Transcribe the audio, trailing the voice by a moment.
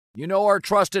You know our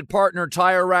trusted partner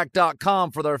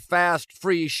TireRack.com for their fast,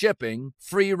 free shipping,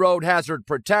 free road hazard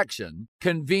protection,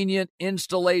 convenient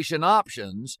installation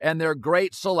options, and their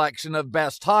great selection of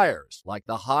best tires, like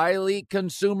the highly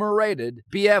consumer-rated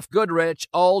BF Goodrich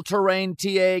All-Terrain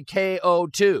TA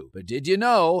KO2. But did you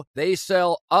know they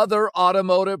sell other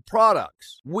automotive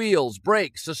products? Wheels,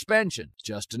 brakes, suspension,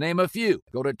 just to name a few.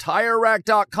 Go to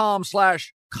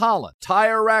TireRack.com/Colin.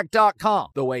 TireRack.com,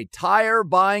 the way tire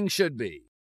buying should be.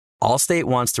 Allstate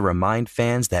wants to remind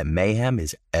fans that mayhem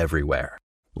is everywhere.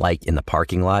 Like in the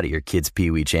parking lot at your kid's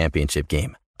Pee Wee Championship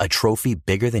game. A trophy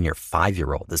bigger than your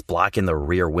 5-year-old is blocking the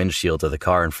rear windshield of the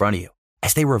car in front of you.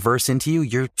 As they reverse into you,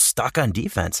 you're stuck on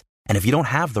defense. And if you don't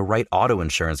have the right auto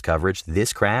insurance coverage,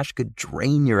 this crash could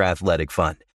drain your athletic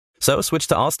fund. So switch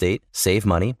to Allstate, save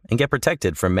money, and get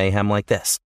protected from mayhem like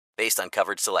this. Based on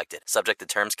coverage selected, subject to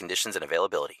terms, conditions, and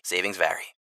availability. Savings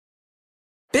vary.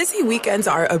 Busy weekends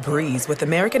are a breeze with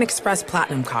American Express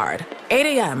Platinum Card. 8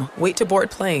 a.m., wait to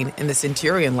board plane in the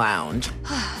Centurion Lounge.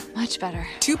 Much better.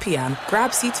 2 p.m.,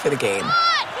 grab seats for the game.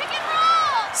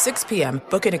 6 p.m.,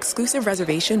 book an exclusive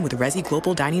reservation with Resy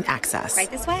Global Dining Access. Right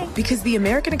this way. Because the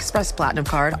American Express Platinum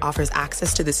Card offers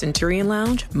access to the Centurion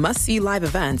Lounge, must-see live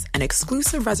events, and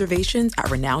exclusive reservations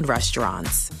at renowned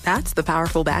restaurants. That's the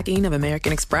powerful backing of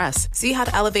American Express. See how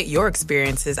to elevate your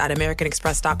experiences at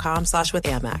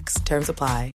americanexpress.com/withAmex. Terms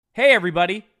apply. Hey,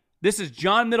 everybody. This is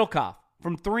John Middlecoff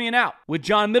from 3 and Out with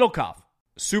John Middlecoff.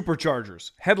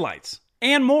 Superchargers, headlights,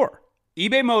 and more.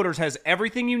 eBay Motors has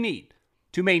everything you need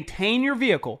to maintain your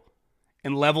vehicle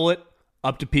and level it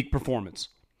up to peak performance.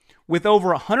 With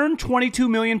over 122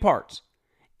 million parts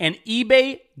and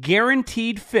eBay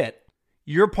Guaranteed Fit,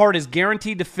 your part is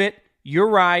guaranteed to fit your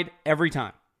ride every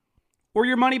time, or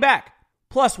your money back.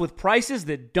 Plus, with prices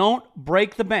that don't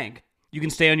break the bank, you can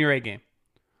stay on your A game.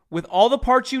 With all the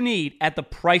parts you need at the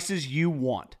prices you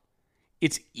want,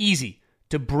 it's easy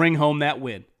to bring home that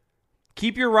win.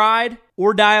 Keep your ride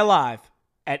or die alive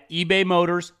at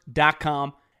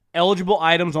ebaymotors.com. Eligible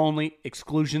items only.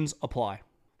 Exclusions apply.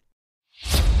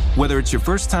 Whether it's your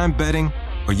first time betting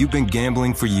or you've been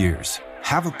gambling for years,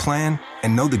 have a plan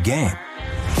and know the game.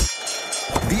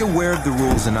 Be aware of the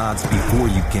rules and odds before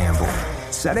you gamble.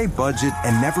 Set a budget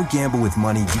and never gamble with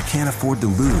money you can't afford to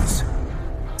lose.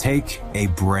 Take a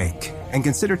break and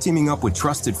consider teaming up with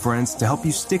trusted friends to help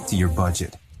you stick to your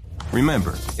budget.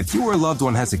 Remember, if you or a loved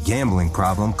one has a gambling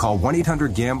problem, call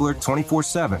 1-800-GAMBLER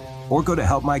 24/7 or go to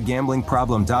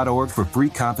helpmygamblingproblem.org for free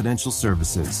confidential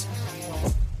services.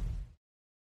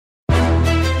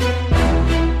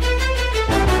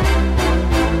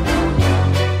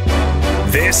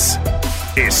 This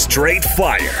is Straight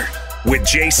Fire with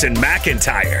Jason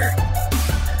McIntyre.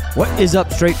 What is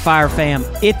up, Straight Fire fam?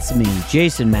 It's me,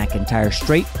 Jason McIntyre,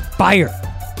 Straight Fire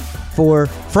for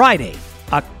Friday,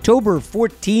 October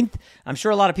 14th. I'm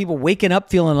sure a lot of people waking up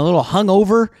feeling a little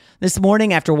hungover this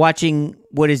morning after watching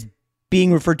what is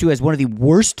being referred to as one of the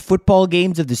worst football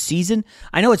games of the season.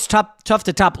 I know it's tough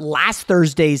to top last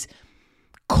Thursday's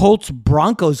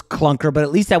Colts-Broncos clunker, but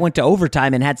at least I went to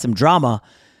overtime and had some drama.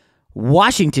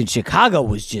 Washington-Chicago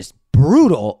was just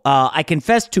brutal. I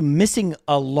confess to missing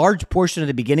a large portion of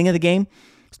the beginning of the game. I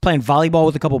was playing volleyball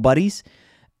with a couple buddies.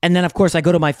 And then, of course, I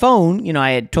go to my phone. You know,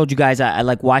 I had told you guys I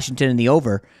like Washington in the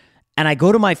over. And I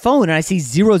go to my phone and I see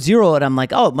 0-0. And I'm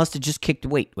like, oh, it must have just kicked.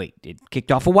 Wait. It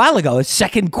kicked off a while ago. It's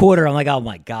second quarter. I'm like, oh,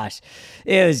 my gosh.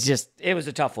 It was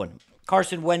a tough one.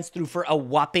 Carson Wentz threw for a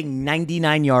whopping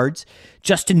 99 yards.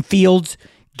 Justin Fields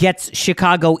gets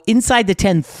Chicago inside the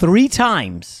 10 3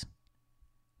 times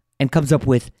and comes up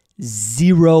with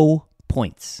 0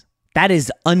 points. That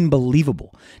is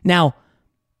unbelievable. Now,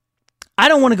 I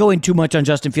don't want to go in too much on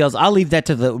Justin Fields. I'll leave that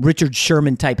to the Richard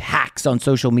Sherman type hacks on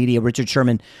social media. Richard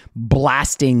Sherman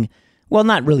blasting, well,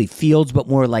 not really Fields, but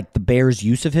more like the Bears'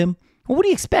 use of him. Well, what do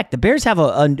you expect? The Bears have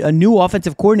a new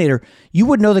offensive coordinator. You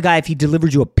would know the guy if he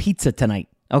delivered you a pizza tonight.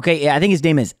 Okay, I think his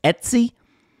name is Etsy,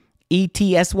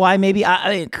 E-T-S-Y maybe.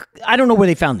 I don't know where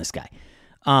they found this guy.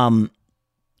 And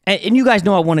you guys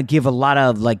know I want to give a lot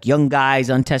of like young guys,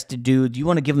 untested dudes. You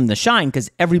want to give them the shine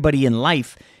because everybody in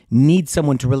life needs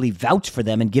someone to really vouch for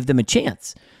them and give them a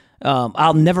chance.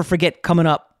 I'll never forget coming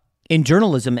up in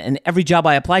journalism, and every job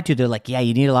I applied to, they're like, yeah,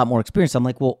 you need a lot more experience. I'm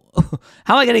like, well,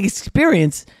 how am I getting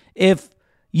experience if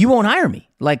you won't hire me?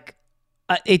 Like,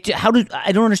 I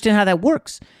don't understand how that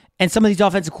works. And some of these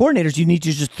offensive coordinators, you need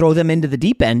to just throw them into the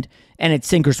deep end, and it's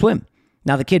sink or swim.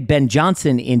 Now, the kid Ben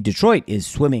Johnson in Detroit is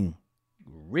swimming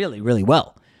really, really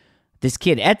well. This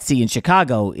kid Etsy in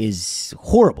Chicago is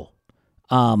horrible.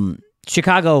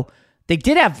 Chicago, they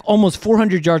did have almost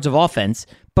 400 yards of offense,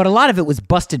 But a lot of it was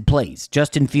busted plays.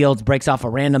 Justin Fields breaks off a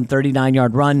random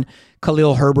 39-yard run.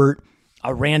 Khalil Herbert,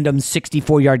 a random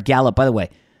 64-yard gallop. By the way,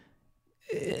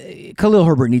 Khalil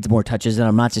Herbert needs more touches, and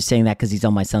I'm not just saying that because he's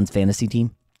on my son's fantasy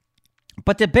team.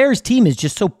 But the Bears team is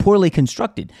just so poorly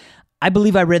constructed. I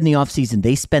believe I read in the offseason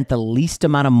they spent the least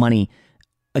amount of money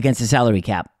against the salary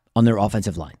cap on their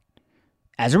offensive line.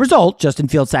 As a result, Justin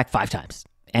Fields sacked 5 times,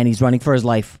 and he's running for his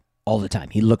life all the time.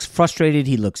 He looks frustrated.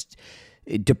 He looks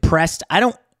depressed. I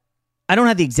don't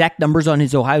have the exact numbers on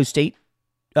his Ohio State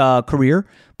career,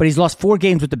 but he's lost 4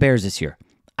 games with the Bears this year.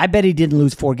 I bet he didn't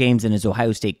lose 4 games in his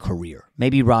Ohio State career.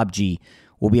 Maybe Rob G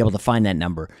will be able to find that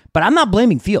number. But I'm not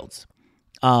blaming Fields.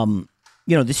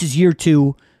 This is year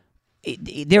 2.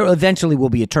 There eventually will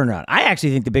be a turnaround. I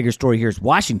actually think the bigger story here is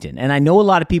Washington. And I know a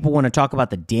lot of people want to talk about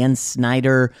the Dan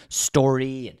Snyder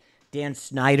story. And Dan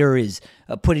Snyder is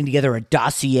putting together a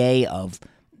dossier of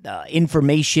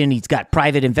information. He's got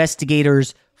private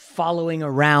investigators following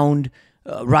around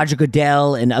Roger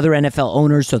Goodell and other NFL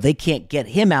owners so they can't get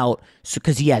him out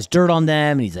because he has dirt on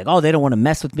them. And he's like, oh, they don't want to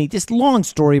mess with me. This long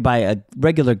story by a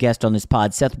regular guest on this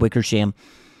pod, Seth Wickersham.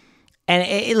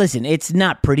 And listen, it's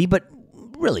not pretty, but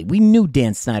really, we knew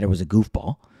Dan Snyder was a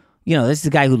goofball. This is a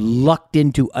guy who lucked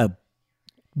into a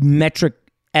metric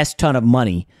S-ton of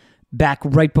money back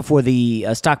right before the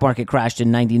stock market crashed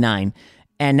in 99.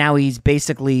 And now he's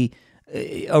basically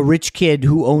a rich kid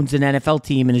who owns an NFL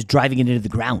team and is driving it into the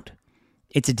ground.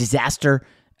 It's a disaster.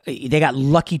 They got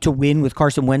lucky to win with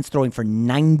Carson Wentz throwing for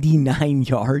 99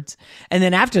 yards. And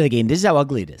then after the game, this is how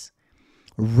ugly it is.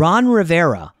 Ron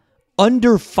Rivera,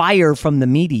 under fire from the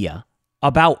media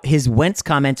about his Wentz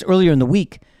comments earlier in the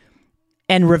week.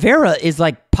 And Rivera is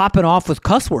like popping off with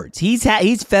cuss words. He's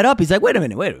fed up. He's like, wait a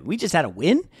minute. We just had a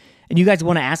win? And you guys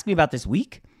want to ask me about this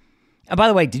week? And by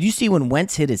the way, did you see when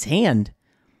Wentz hit his hand?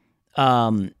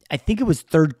 I think it was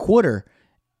third quarter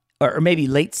or maybe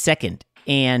late second.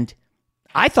 And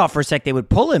I thought for a sec they would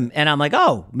pull him. And I'm like,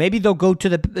 oh, maybe they'll go to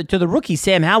the rookie,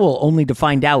 Sam Howell, only to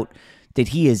find out that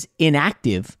he is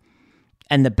inactive.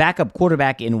 And the backup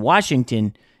quarterback in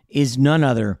Washington is none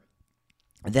other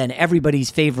than everybody's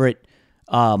favorite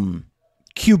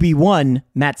QB1,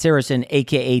 Matt Saracen,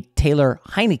 a.k.a. Taylor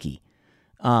Heineke.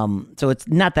 So it's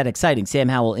not that exciting. Sam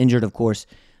Howell injured, of course.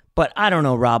 But I don't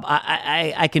know, Rob.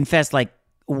 I confess, like,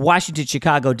 Washington,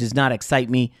 Chicago does not excite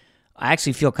me. I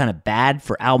actually feel kind of bad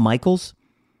for Al Michaels.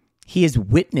 He has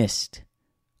witnessed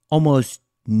almost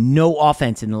no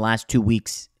offense in the last 2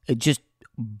 weeks. Just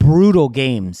brutal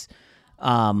games.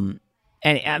 And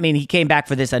I mean, he came back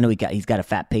for this. I know he's got a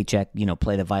fat paycheck,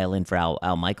 play the violin for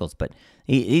Al Michaels, but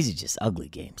these are just ugly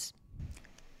games.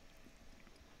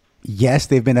 Yes,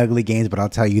 they've been ugly games, but I'll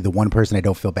tell you, the one person I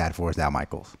don't feel bad for is Al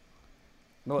Michaels.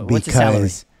 What's his salary?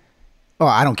 Oh,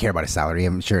 I don't care about his salary.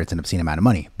 I'm sure it's an obscene amount of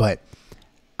money, but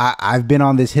I've been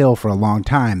on this hill for a long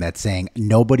time that's saying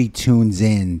nobody tunes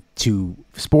in to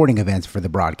sporting events for the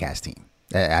broadcast team.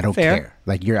 I don't care.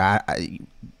 Like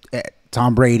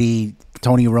Tom Brady,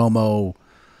 Tony Romo,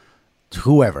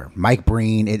 whoever, Mike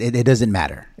Breen, it doesn't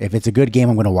matter. If it's a good game,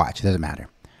 I'm going to watch. It doesn't matter.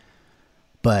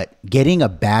 But getting a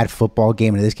bad football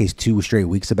game, in this case, 2 straight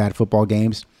weeks of bad football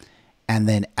games, and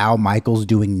then Al Michaels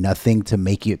doing nothing to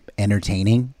make it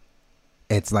entertaining,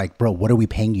 it's like, bro, what are we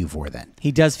paying you for then?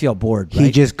 He does feel bored, right?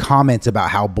 He just comments about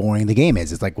how boring the game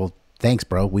is. It's like, well, thanks,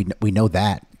 bro. We know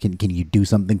that. Can you do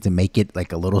something to make it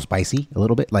like a little spicy, a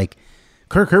little bit? Like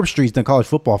Kirk Herbstreit's done college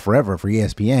football forever for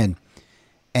ESPN,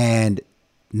 and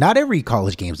not every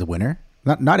college game's a winner.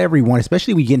 Not every one,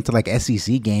 especially when you get into like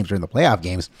SEC games or in the playoff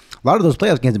games. A lot of those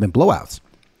playoff games have been blowouts.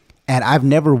 And I've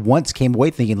never once came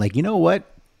away thinking like, you know what?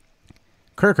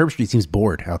 Kirk Herbstreit seems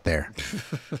bored out there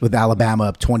with Alabama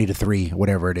up 20-3,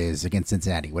 whatever it is, against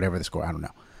Cincinnati, whatever the score. I don't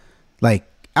know. Like,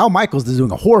 Al Michaels is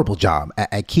doing a horrible job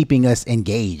at keeping us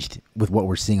engaged with what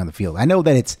we're seeing on the field. I know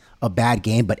that it's a bad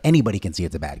game, but anybody can see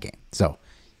it's a bad game. So,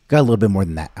 got a little bit more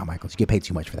than that, Al Michaels. You get paid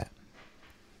too much for that.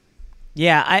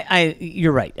 Yeah,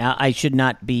 you're right. I should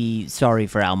not be sorry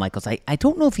for Al Michaels. I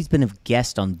don't know if he's been a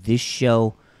guest on this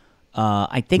show.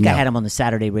 I think I had him on the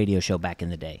Saturday radio show back in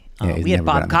the day. We had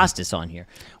Bob Costas on here.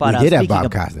 But, we did have Bob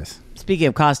Costas. Speaking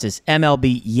of Costas,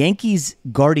 MLB, Yankees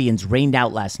Guardians rained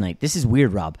out last night. This is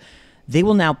weird, Rob. They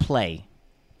will now play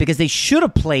because they should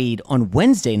have played on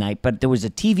Wednesday night, but there was a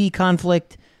TV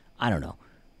conflict. I don't know.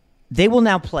 They will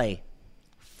now play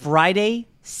Friday,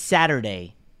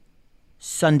 Saturday,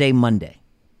 Sunday, Monday.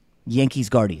 Yankees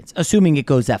Guardians, assuming it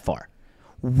goes that far,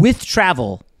 with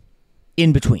travel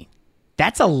in between.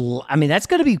 That's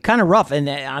going to be kind of rough, and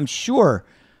I'm sure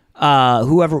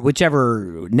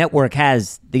whichever network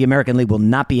has the American League will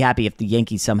not be happy if the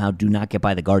Yankees somehow do not get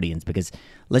by the Guardians, because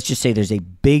let's just say there's a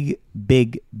big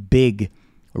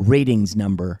ratings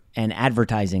number and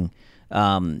advertising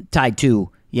tied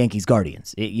to Yankees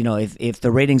Guardians. If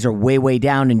the ratings are way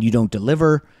down and you don't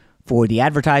deliver for the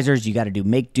advertisers, you got to do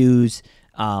make dues.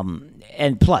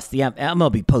 And plus the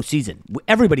MLB postseason,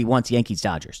 everybody wants Yankees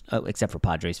Dodgers, except for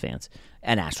Padres fans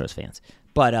and Astros fans.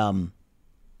 But I'm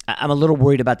a little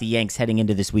worried about the Yanks heading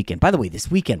into this weekend. By the way, this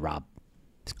weekend, Rob,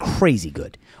 it's crazy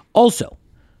good. Also,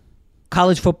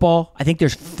 college football, I think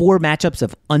there's 4 matchups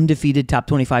of undefeated top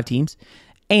 25 teams.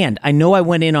 And I know I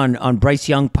went in on Bryce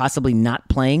Young possibly not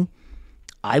playing.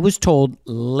 I was told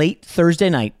late Thursday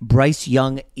night, Bryce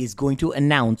Young is going to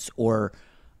announce, or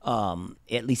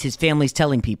at least his family's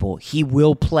telling people, he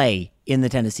will play in the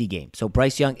Tennessee game. So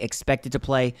Bryce Young expected to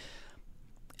play.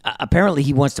 Apparently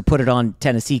he wants to put it on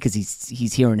Tennessee because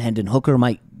he's hearing Hendon Hooker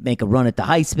might make a run at the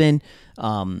Heisman.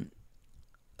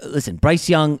 Listen, Bryce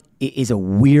Young is a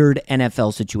weird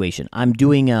NFL situation. I'm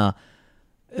doing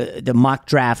the mock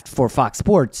draft for Fox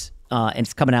Sports, and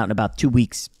it's coming out in about 2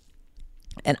 weeks.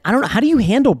 And I don't know, how do you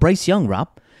handle Bryce Young,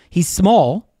 Rob? He's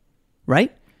small,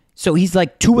 right? So he's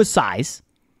like Tua size.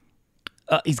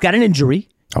 He's got an injury.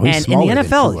 Oh, he's and in the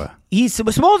NFL, he's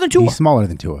smaller than Tua. He's smaller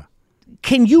than Tua.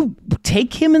 Can you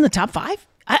take him in the top 5?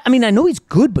 I mean, I know he's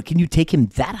good, but can you take him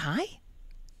that high?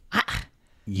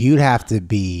 You'd have to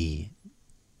be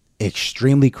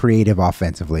extremely creative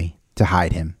offensively to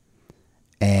hide him.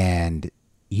 And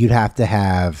you'd have to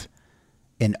have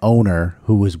an owner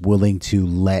who was willing to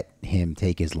let him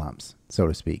take his lumps, so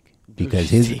to speak. Because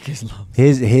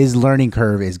his learning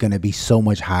curve is going to be so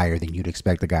much higher than you'd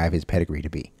expect a guy of his pedigree to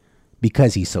be,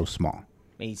 because he's so small.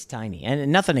 He's tiny.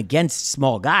 And nothing against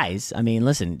small guys. I mean,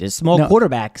 listen, there's small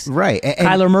quarterbacks. Right. And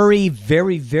Kyler Murray,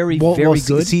 very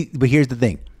good. See, but here's the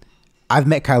thing. I've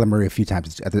met Kyler Murray a few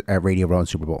times at Radio Row and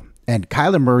Super Bowl. And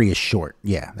Kyler Murray is short.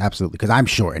 Yeah, absolutely. Because I'm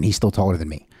short and he's still taller than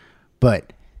me.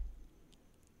 But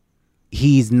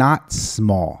he's not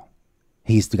small.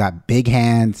 He's got big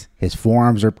hands. His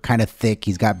forearms are kind of thick.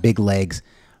 He's got big legs.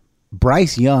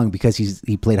 Bryce Young, because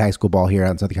he played high school ball here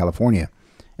out in Southern California,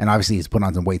 and obviously he's put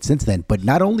on some weight since then. But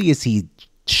not only is he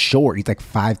short, he's like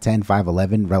 5'10",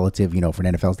 5'11", relative, for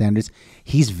an NFL standards.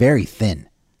 He's very thin.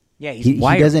 Yeah, he's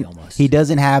wiry almost. He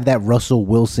doesn't have that Russell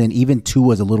Wilson. Even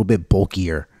Tua's a little bit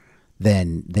bulkier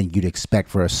than you'd expect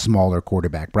for a smaller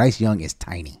quarterback. Bryce Young is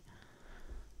tiny.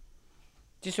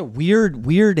 Just a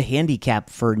weird handicap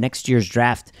for next year's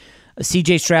draft.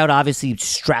 C.J. Stroud, obviously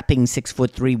strapping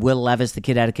 6'3". Will Levis, the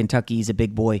kid out of Kentucky, he's a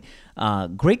big boy.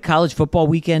 Great college football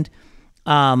weekend.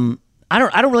 I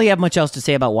don't really have much else to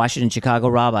say about Washington, Chicago,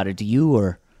 Rob. Do you,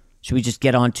 or should we just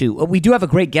get on to? We do have a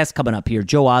great guest coming up here,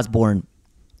 Joe Osborne.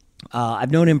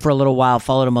 I've known him for a little while,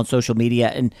 followed him on social media,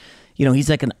 and he's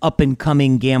like an up and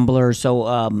coming gambler.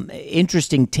 So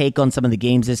interesting take on some of the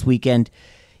games this weekend.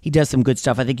 He does some good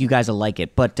stuff. I think you guys will like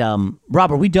it. But,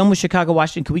 Rob, are we done with Chicago,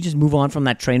 Washington? Can we just move on from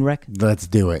that train wreck? Let's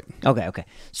do it. Okay.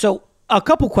 So a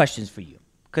couple questions for you,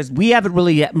 because we haven't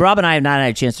really – Rob and I have not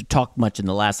had a chance to talk much in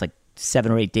the last,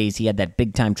 7 or 8 days. He had that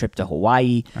big-time trip to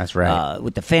Hawaii. That's right.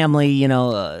 With the family,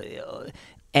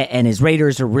 and his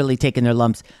Raiders are really taking their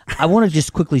lumps. I want to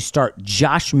just quickly start.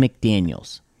 Josh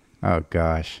McDaniels. Oh,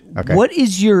 gosh. Okay. What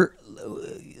is your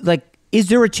 – is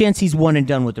there a chance he's one and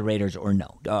done with the Raiders or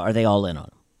no? Are they all in on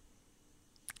him?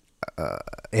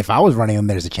 If I was running him,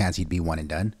 there's a chance he'd be one and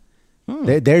done.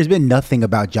 There's been nothing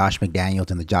about Josh McDaniels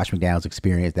and the Josh McDaniels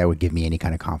experience that would give me any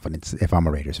kind of confidence if I'm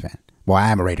a Raiders fan. Well, I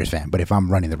am a Raiders fan, but if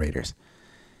I'm running the Raiders.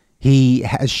 He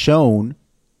has shown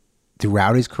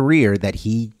throughout his career that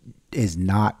he is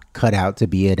not cut out to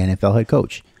be an NFL head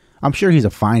coach. I'm sure he's a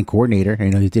fine coordinator.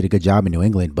 He did a good job in New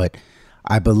England, but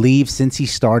I believe since he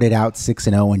started out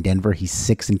 6-0 in Denver, he's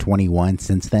 6-21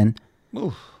 since then.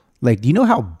 Oof. Do you know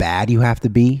how bad you have to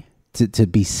be to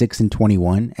be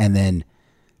 6-21, and then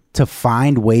to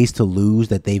find ways to lose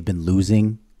that they've been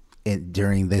losing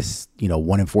during this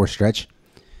 1-4 stretch?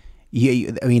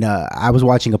 I was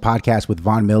watching a podcast with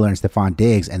Von Miller and Stephon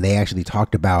Diggs, and they actually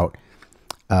talked about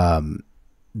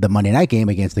the Monday night game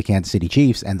against the Kansas City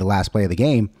Chiefs and the last play of the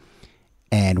game,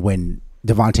 and when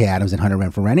Devontae Adams and Hunter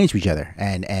Renfrow ran into each other,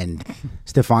 and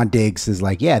Stephon Diggs is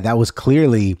like, yeah, that was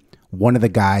clearly one of the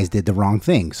guys did the wrong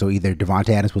thing. So either Devontae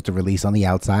Adams was to release on the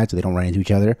outside so they don't run into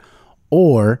each other,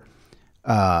 or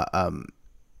Hunter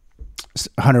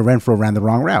Renfrow ran the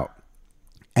wrong route.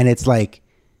 And it's like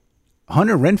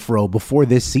Hunter Renfrow before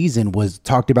this season was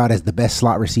talked about as the best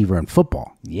slot receiver in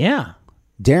football. Yeah.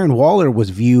 Darren Waller was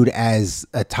viewed as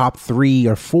a top 3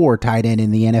 or 4 tight end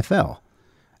in the NFL.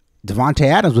 Devontae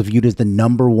Adams was viewed as the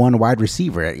number one wide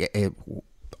receiver,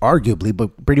 arguably,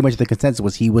 but pretty much the consensus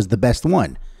was he was the best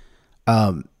one.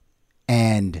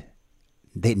 And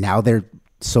they're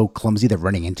so clumsy they're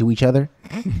running into each other.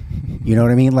 You know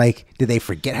what I mean? Like, did they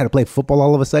forget how to play football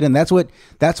all of a sudden? That's what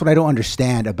I don't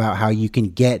understand about how you can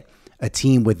get a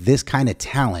team with this kind of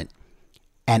talent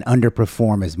and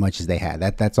underperform as much as they had.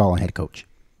 That's all on head coach.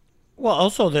 Well,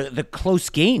 also the close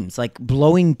games, like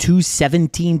blowing 2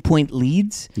 17-point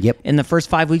leads in the first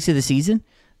 5 weeks of the season.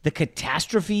 The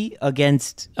catastrophe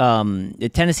against the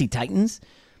Tennessee Titans.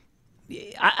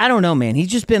 I don't know, man. He's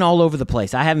just been all over the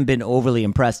place. I haven't been overly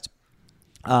impressed.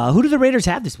 Who do the Raiders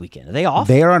have this weekend? Are they off?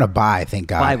 They are on a bye, thank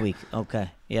God. Bye week. Okay.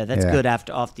 Yeah, that's good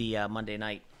off the Monday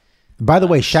night. By the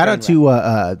way, shout out to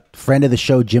a friend of the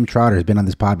show, Jim Trotter, has been on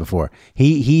this pod before.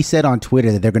 He said on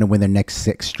Twitter that they're going to win their next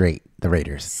 6 straight, the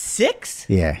Raiders. 6?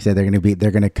 Yeah, he said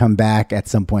they're going to come back at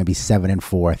some point and be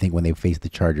 7-4, I think, when they face the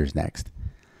Chargers next.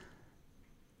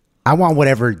 I want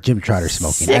whatever Jim Trotter's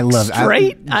smoking. 6 I love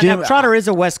straight? Jim, Trotter is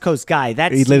a West Coast guy.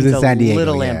 That he lives in San Diego, a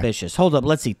little ambitious. Hold up,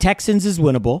 let's see. Texans is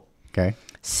winnable. Okay.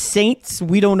 Saints,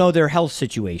 we don't know their health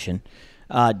situation.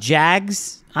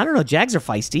 Jags, I don't know. Jags are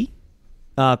feisty.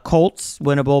 Colts,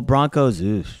 winnable. Broncos,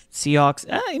 Seahawks.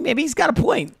 Maybe he's got a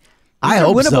point. I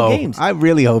hope so. Games. I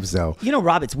really hope so. You know,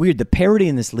 Rob, it's weird. The parity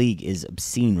in this league is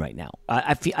obscene right now.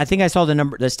 I think I saw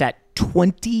the stat.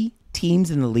 20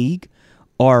 teams in the league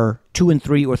are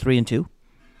 2-3 or 3-2,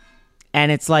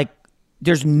 and it's like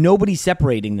there's nobody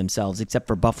separating themselves except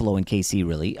for Buffalo and KC.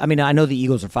 Really, I mean, I know the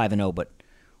Eagles are 5-0, but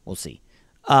we'll see.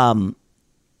 And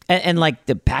like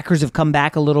the Packers have come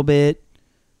back a little bit.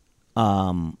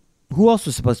 Who else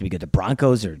was supposed to be good? The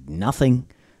Broncos are nothing.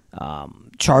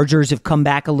 Chargers have come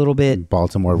back a little bit.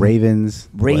 Baltimore Ravens,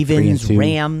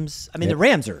 Rams. I mean, the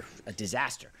Rams are a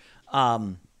disaster.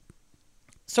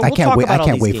 So I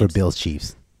can't wait for Bills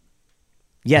Chiefs.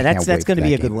 Yeah, that's going to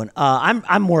be a good one.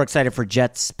 I'm more excited for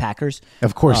Jets Packers.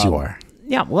 Of course you are.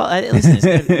 Yeah, well,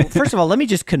 listen. First of all, let me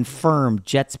just confirm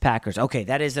Jets Packers. Okay,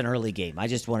 that is an early game. I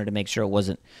just wanted to make sure it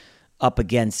wasn't up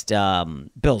against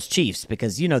Bills Chiefs,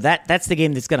 because that's the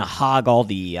game that's going to hog all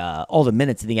the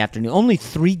minutes in the afternoon. Only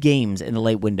 3 games in the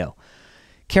late window.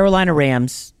 Carolina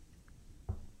Rams,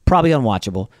 probably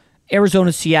unwatchable.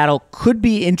 Arizona Seattle could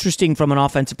be interesting from an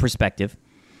offensive perspective.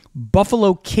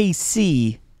 Buffalo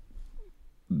KC,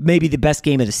 maybe the best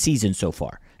game of the season so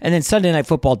far. And then Sunday Night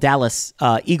Football, Dallas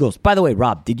Eagles. By the way,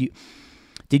 Rob, did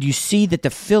you see that the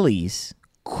Phillies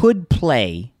could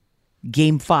play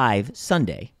Game 5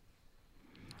 Sunday?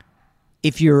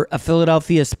 If you're a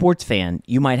Philadelphia sports fan,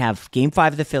 you might have Game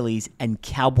 5 of the Phillies and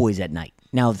Cowboys at night.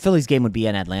 Now, the Phillies game would be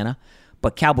in Atlanta,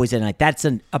 but Cowboys at night. That's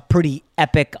a pretty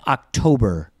epic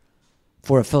October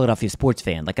for a Philadelphia sports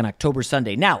fan, like an October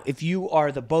Sunday. Now, if you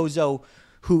are the bozo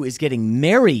who is getting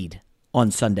married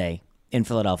on Sunday in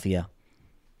Philadelphia,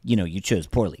 you chose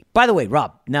poorly. By the way,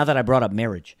 Rob, now that I brought up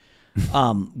marriage,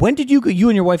 when did you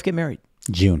and your wife get married?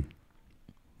 June.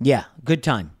 Yeah, good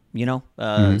time.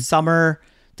 Summer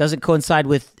doesn't coincide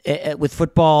with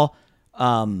football.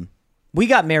 We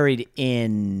got married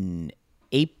in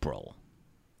April.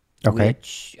 Okay.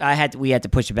 Which we had to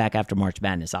push it back after March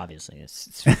Madness. Obviously,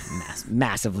 it's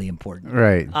massively important.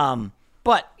 Right.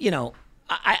 But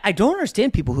I don't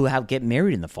understand people who get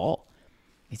married in the fall.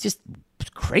 It's just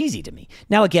crazy to me.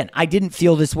 Now, again, I didn't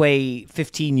feel this way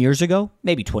 15 years ago,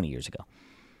 maybe 20 years ago,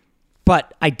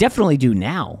 but I definitely do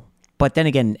now. But then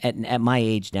again, at my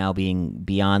age now, being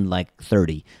beyond like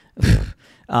 30, I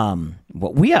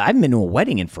haven't been to a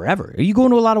wedding in forever. Are you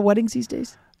going to a lot of weddings these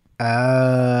days?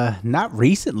 Not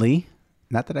recently.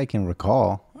 Not that I can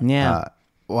recall. Yeah.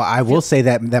 Well, I will say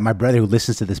that my brother, who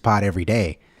listens to this pod every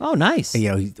day. Oh, nice.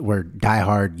 We're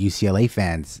diehard UCLA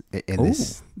fans in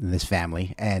this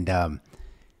family, and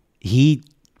he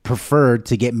preferred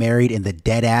to get married in the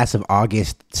dead ass of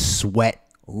August sweat,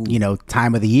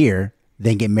 time of the year,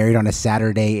 than get married on a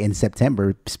Saturday in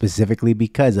September, specifically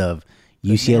because of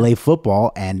UCLA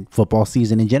football and football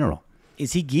season in general.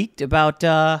 Is he geeked about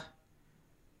the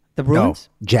Bruins?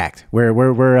 No, jacked.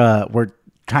 We're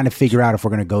trying to figure out if we're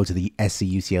going to go to the SC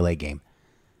UCLA game.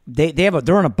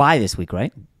 They're on a bye this week,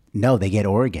 right? No, they get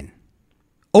Oregon.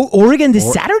 Oh, Oregon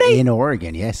this Saturday? In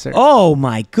Oregon, yes, sir. Oh,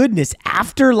 my goodness.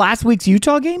 After last week's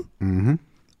Utah game? Mm-hmm.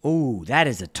 Oh, that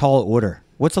is a tall order.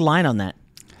 What's the line on that?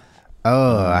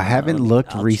 Oh, I haven't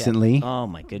looked recently. Check. Oh,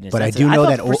 my goodness. But I do know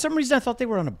that... For some reason, I thought they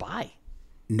were on a bye.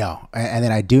 No. And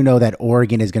then I do know that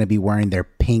Oregon is going to be wearing their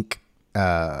pink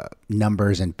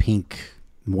numbers and pink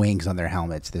wings on their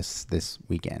helmets this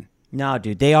weekend. No,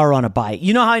 dude, they are on a bye.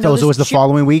 You know how I know this? So it was the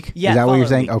following week? Yeah. Is that what you're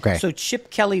following saying? week. Okay. So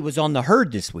Chip Kelly was on the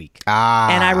Herd this week. Ah.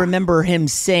 And I remember him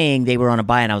saying they were on a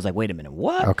bye, and I was like, wait a minute,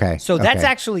 what? Okay. So that's Okay.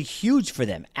 actually huge for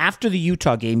them. After the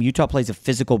Utah game, Utah plays a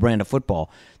physical brand of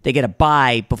football. They get a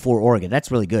bye before Oregon.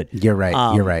 That's really good. You're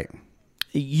right. You're right.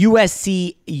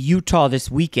 USC, Utah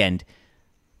this weekend.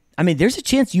 I mean, there's a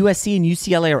chance USC and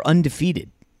UCLA are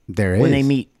undefeated There is. when they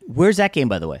meet. Where's that game,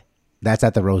 by the way? That's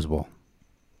at the Rose Bowl.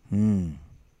 No,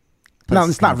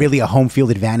 it's not really a home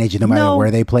field advantage no matter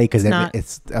where they play because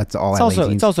it's all LA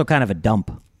teams. It's also kind of a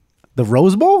dump. The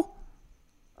Rose Bowl?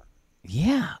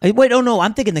 Yeah. Wait, oh no,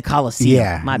 I'm thinking the Coliseum.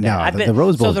 Yeah, My bad. no, the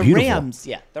Rose Bowl so is the beautiful. Rams,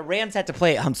 the Rams had to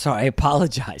play. I'm sorry, I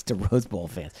apologize to Rose Bowl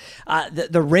fans.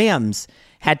 The Rams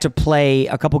had to play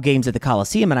a couple games at the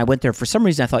Coliseum, and I went there for some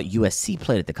reason. I thought USC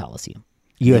played at the Coliseum.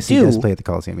 USC does play at the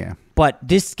Coliseum, yeah. But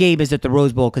this game is at the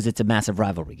Rose Bowl because it's a massive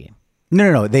rivalry game.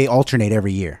 No. They alternate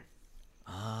every year.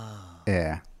 Ah.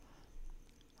 Yeah.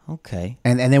 Okay.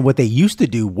 And then what they used to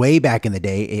do way back in the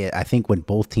day, I think when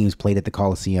both teams played at the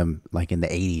Coliseum, like in the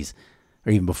 80s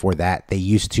or even before that, they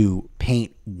used to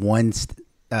paint one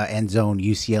end zone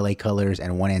UCLA colors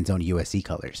and one end zone USC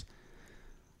colors.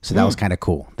 So that was kind of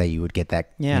cool that you would get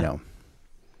that, you know.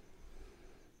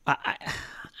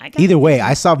 Either way,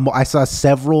 I saw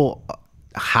several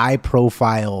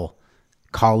high-profile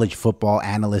college football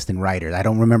analysts and writers. I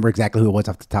don't remember exactly who it was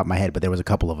off the top of my head, but there was a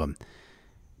couple of them.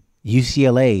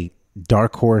 UCLA,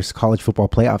 dark horse college football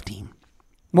playoff team.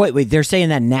 Wait, they're saying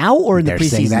that now or in the preseason? They're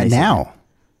saying that now.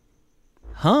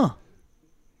 Huh.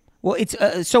 Well, it's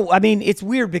so. I mean, it's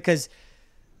weird because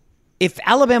if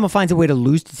Alabama finds a way to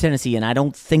lose to Tennessee, and I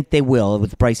don't think they will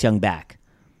with Bryce Young back,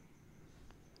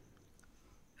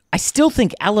 I still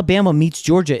think Alabama meets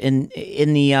Georgia in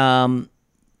the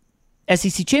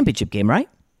SEC championship game, right?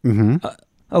 Mm-hmm.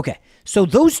 Okay, so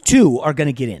those two are going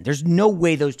to get in. There's no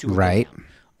way those two are right. Getting in.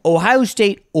 Ohio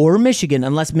State or Michigan,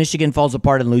 unless Michigan falls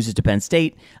apart and loses to Penn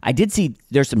State. I did see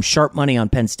there's some sharp money on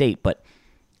Penn State, but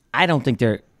I don't think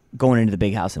they're going into the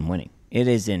big house and winning. It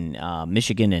is in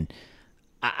Michigan, and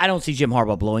I don't see Jim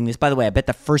Harbaugh blowing this. By the way, I bet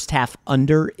the first half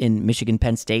under in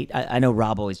Michigan-Penn State. I know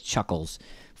Rob always chuckles.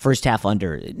 First half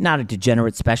under. Not a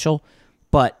degenerate special,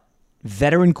 but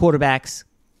veteran quarterbacks,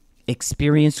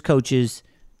 experienced coaches,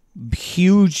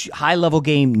 huge high-level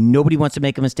game. Nobody wants to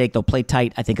make a mistake. They'll play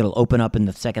tight. I think it'll open up in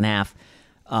the second half.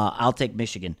 I'll take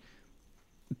Michigan.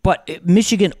 But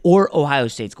Michigan or Ohio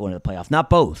State's going to the playoff. Not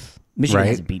both. Michigan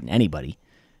hasn't beaten anybody.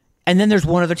 And then there's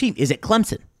one other team. Is it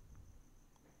Clemson?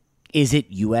 Is it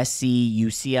USC,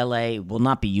 UCLA? Will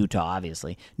not be Utah,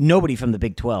 obviously. Nobody from the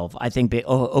Big 12. I think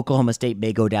Oklahoma State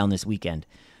may go down this weekend.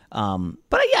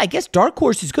 But yeah, I guess dark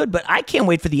horse is good, but I can't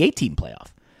wait for the 18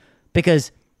 playoff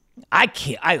because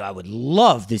I would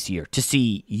love this year to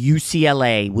see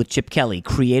UCLA with Chip Kelly,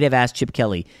 creative-ass Chip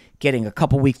Kelly, getting a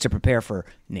couple weeks to prepare for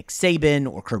Nick Saban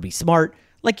or Kirby Smart.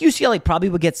 Like UCLA probably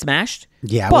would get smashed.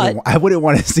 Yeah, but I wouldn't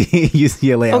want to see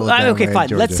UCLA. Alabama, okay, fine.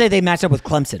 Georgia. Let's say they match up with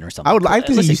Clemson or something. I would like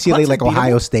to see UCLA Clemson's like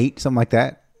Ohio beatable. State, something like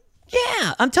that.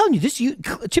 Yeah, I'm telling you,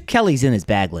 Chip Kelly's in his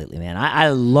bag lately, man. I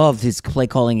love his play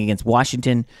calling against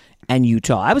Washington and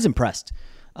Utah. I was impressed.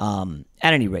 At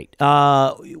any rate,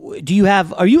 are you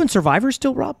in Survivor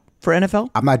still, Rob, for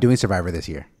NFL? I'm not doing Survivor this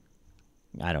year.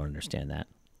 I don't understand that.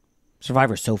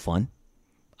 Survivor's so fun.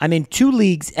 I'm in 2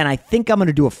 leagues, and I think I'm going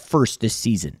to do a first this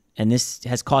season, and this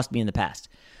has cost me in the past.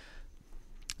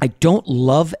 I don't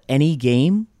love any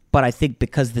game, but I think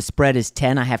because the spread is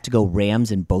 10, I have to go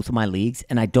Rams in both of my leagues,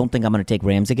 and I don't think I'm going to take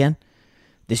Rams again.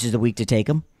 This is the week to take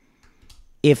them.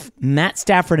 If Matt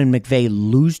Stafford and McVay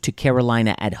lose to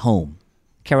Carolina at home,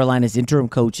 Carolina's interim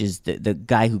coach is the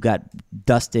guy who got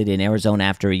dusted in Arizona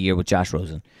after a year with Josh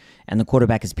Rosen, and the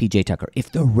quarterback is P.J. Tucker.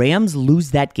 If the Rams lose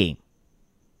that game,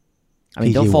 I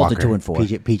mean, they'll fall to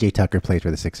 2-4. P.J. Tucker plays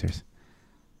for the Sixers.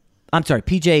 I'm sorry,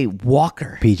 P.J.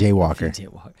 Walker. P.J. Walker.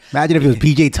 Imagine if it was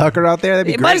P.J. Tucker out there. That'd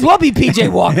be It great. might as well be P.J.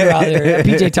 Walker out there.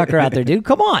 P.J. Tucker out there, dude.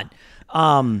 Come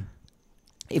on.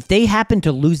 If they happen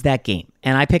to lose that game,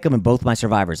 and I pick them in both my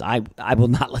survivors, I will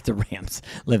not let the Rams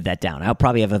live that down. I'll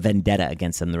probably have a vendetta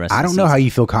against them the rest of the season. I don't know how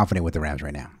you feel confident with the Rams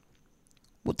right now.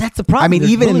 Well, that's the problem. I mean,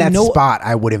 There's even in really that spot,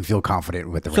 I wouldn't feel confident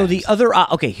with the Rams. So the other,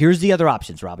 here's the other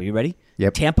options, Rob. Are you ready?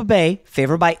 Yep. Tampa Bay,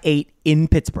 favored by 8 in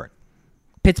Pittsburgh.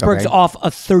 Pittsburgh's off a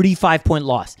 35-point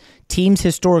loss. Teams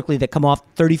historically that come off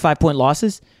 35-point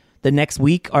losses, the next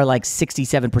week are like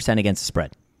 67% against the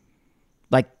spread.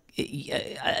 Like,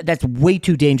 that's way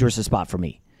too dangerous a spot for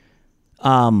me.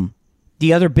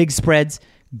 The other big spreads,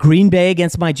 Green Bay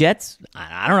against my Jets.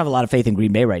 I don't have a lot of faith in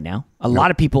Green Bay right now. A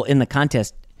lot of people in the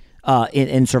contest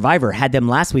in Survivor had them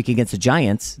last week against the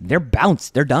Giants. They're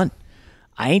bounced. They're done.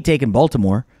 I ain't taking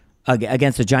Baltimore.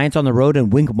 against the Giants on the road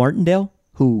and Wink Martindale,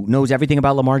 who knows everything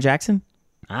about Lamar Jackson?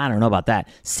 I don't know about that.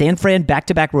 San Fran,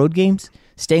 back-to-back road games,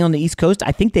 staying on the East Coast.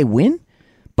 I think they win,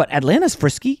 but Atlanta's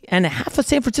frisky, and half of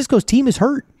San Francisco's team is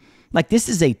hurt. Like, this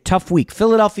is a tough week.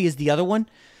 Philadelphia is the other one,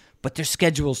 but their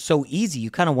schedule's so easy,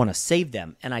 you kind of want to save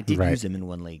them, and I did use them in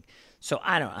one league. So,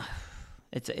 I don't know.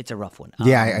 It's a rough one.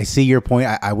 Yeah, I see your point.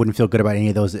 I wouldn't feel good about any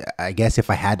of those. I guess if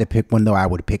I had to pick one, though, I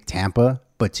would pick Tampa.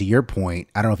 But to your point,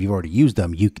 I don't know if you've already used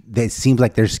them. It seems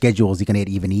like their schedule is going to get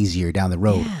even easier down the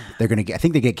road. Yeah. They're going to get. I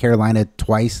think they get Carolina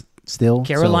twice still.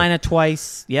 Carolina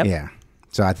twice. Yep. Yeah.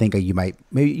 So I think you might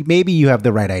maybe you have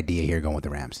the right idea here going with the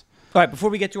Rams. All right.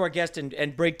 Before we get to our guest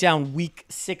and break down Week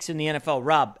 6 in the NFL,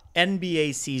 Rob,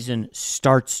 NBA season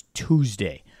starts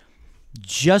Tuesday.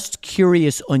 Just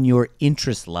curious on your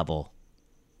interest level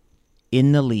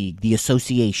in the league, the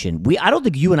association. I don't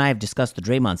think you and I have discussed the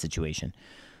Draymond situation.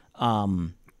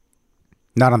 Not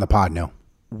on the pod, no.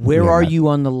 Where are you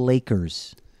on the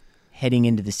Lakers heading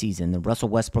into the season? The Russell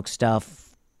Westbrook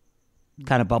stuff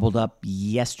kind of bubbled up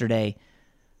yesterday.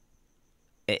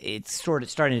 It's sort of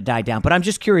starting to die down, but I'm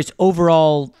just curious,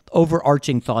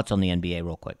 overarching thoughts on the NBA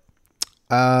real quick.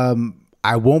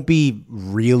 I won't be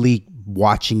really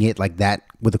watching it like that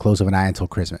with the close of an eye until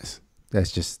Christmas.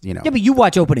 That's just, Yeah, but you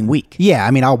watch opening week. Yeah,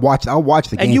 I mean, I'll watch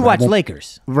the game. And you watch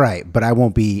Lakers. Right, but I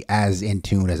won't be as in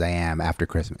tune as I am after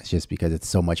Christmas just because it's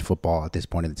so much football at this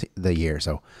point of the year.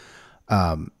 So,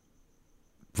 for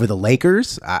the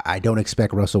Lakers, I don't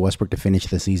expect Russell Westbrook to finish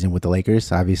the season with the Lakers,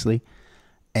 obviously.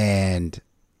 And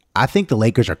I think the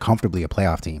Lakers are comfortably a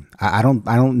playoff team. I don't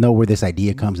know where this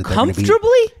idea comes that comfortably? They're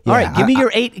gonna be, All right, give me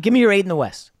your 8. Give me your 8 in the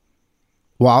West.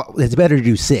 Well, it's better to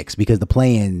do 6 because the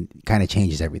play-in kind of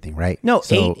changes everything, right? No,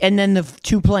 8 and then the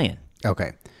 2 play-in.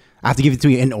 Okay. I have to give it to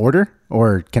you in order,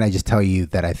 or can I just tell you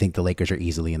that I think the Lakers are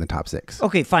easily in the top 6?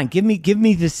 Okay, fine. Give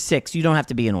me the 6. You don't have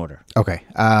to be in order. Okay.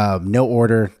 No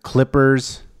order.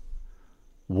 Clippers,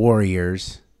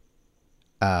 Warriors,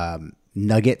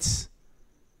 Nuggets,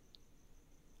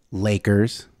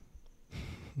 Lakers,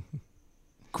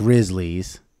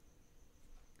 Grizzlies,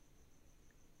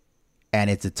 and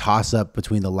it's a toss-up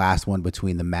between the last one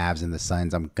between the Mavs and the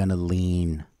Suns. I'm going to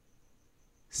lean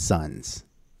Suns.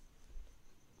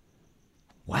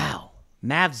 Wow.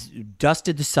 Mavs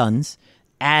dusted the Suns.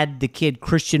 Add the kid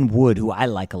Christian Wood, who I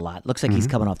like a lot. Looks like he's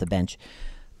coming off the bench.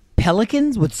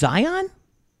 Pelicans with Zion?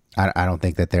 I don't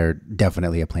think that they're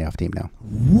definitely a playoff team now.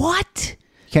 What?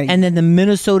 And then the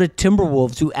Minnesota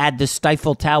Timberwolves, who add the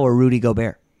Stifle Tower, Rudy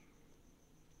Gobert.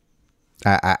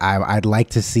 I'd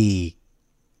like to see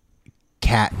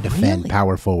Cat defend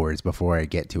power forwards before I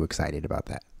get too excited about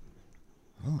that.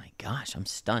 Oh my gosh, I'm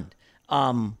stunned.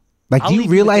 Do you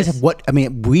realize what? I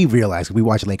mean, we realize we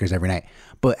watch Lakers every night,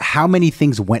 but how many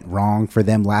things went wrong for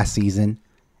them last season,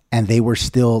 and they were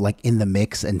still like in the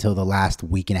mix until the last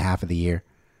week and a half of the year.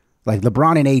 Like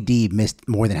LeBron and AD missed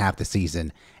more than half the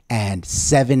season, and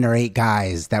 7 or 8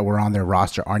 guys that were on their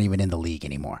roster aren't even in the league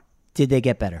anymore. Did they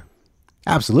get better?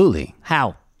 Absolutely.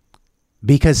 How?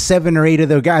 Because 7 or 8 of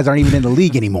those guys aren't even in the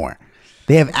league anymore.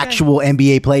 They have actual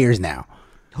NBA players now.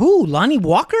 Who? Lonnie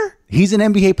Walker? He's an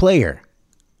NBA player.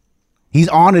 He's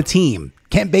on a team.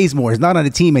 Kent Bazemore is not on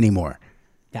a team anymore.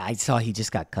 Yeah, I saw he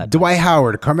just got cut. Dwight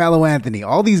Howard, Carmelo Anthony,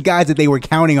 all these guys that they were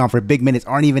counting on for big minutes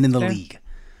aren't even in the league.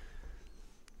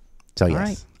 So,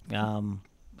 yes. All right.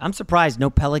 I'm surprised. No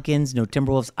Pelicans, no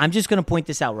Timberwolves. I'm just going to point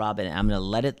this out, Rob, and I'm going to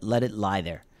let it lie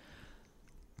there.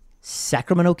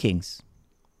 Sacramento Kings.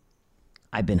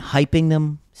 I've been hyping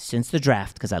them since the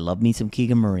draft because I love me some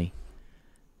Keegan Murray.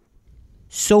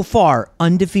 So far,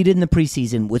 undefeated in the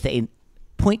preseason with a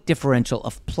point differential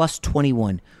of plus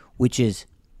 21, which is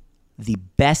the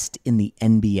best in the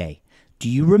NBA. Do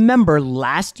you remember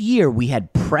last year we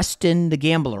had Preston the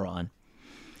Gambler on?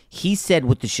 He said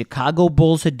what the Chicago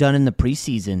Bulls had done in the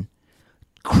preseason,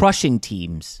 crushing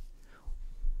teams,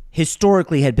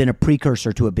 historically had been a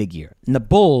precursor to a big year. And the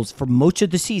Bulls, for most of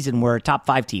the season, were a top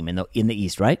 5 team in the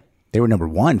East, right? They were number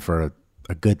 1 for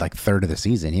a good third of the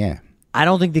season, yeah. I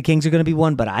don't think the Kings are going to be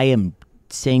 1, but I am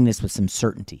saying this with some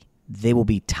certainty. They will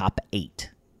be top 8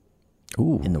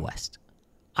 in the West.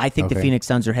 I think the Phoenix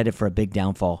Suns are headed for a big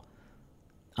downfall.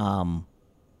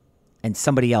 And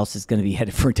somebody else is going to be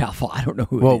headed for a downfall. I don't know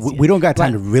who it is. Well, we don't got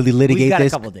time to really litigate this. We've got a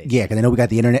couple of days. Yeah, because I know we got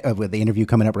the interview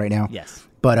coming up right now. Yes.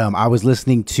 But I was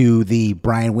listening to the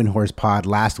Brian Windhorst pod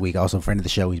last week, also a friend of the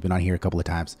show. He's been on here a couple of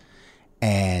times.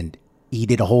 And he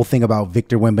did a whole thing about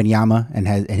Victor Wembanyama and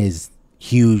his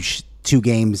huge 2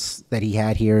 games that he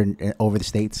had here over the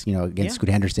States, against Scoot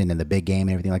Henderson and the big game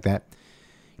and everything like that.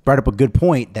 He brought up a good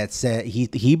point that said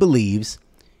he believes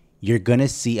you're going to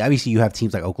see, obviously you have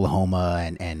teams like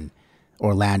Oklahoma and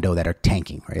Orlando that are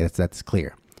tanking, right? That's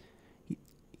clear.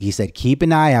 He said, keep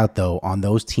an eye out, though, on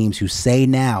those teams who say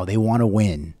now they want to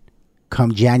win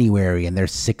come January and they're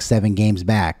 6-7 games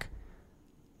back.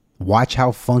 Watch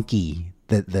how funky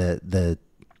the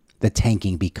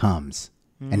tanking becomes.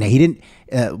 And he didn't,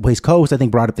 his co-host, I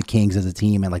think, brought up the Kings as a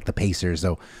team and like the Pacers.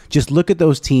 So just look at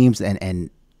those teams,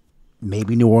 and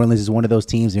maybe New Orleans is one of those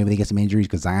teams. Maybe they get some injuries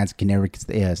because Zion can never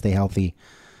stay healthy.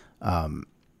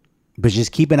 But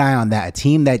just keep an eye on that. A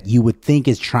team that you would think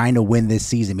is trying to win this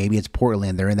season. Maybe it's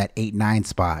Portland. They're in that 8-9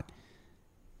 spot.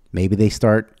 Maybe they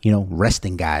start,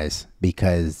 resting guys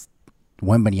because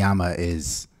Wembanyama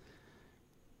is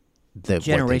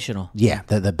generational.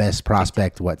 The best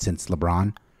prospect, since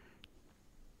LeBron?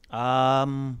 I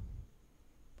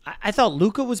thought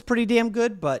Luka was pretty damn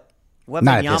good, but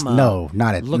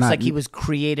Wembanyama looks like he was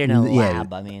created in a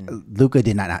lab. I mean, Luka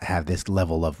did not have this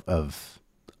level of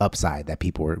upside that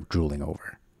people were drooling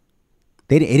over.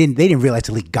 They didn't realize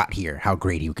till he got here how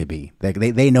great he could be.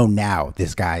 They know now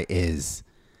this guy is.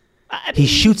 He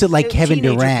shoots it like Kevin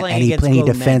Durant, and he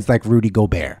defends like Rudy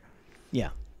Gobert. Yeah.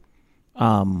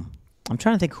 I'm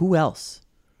trying to think who else.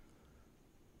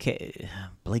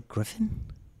 Blake Griffin?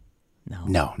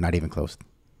 No, not even close.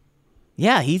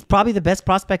 Yeah, he's probably the best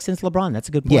prospect since LeBron. That's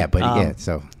a good point. Yeah, but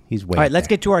so he's way. All right, let's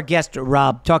get to our guest,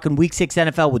 Rob, talking Week 6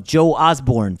 NFL with Joe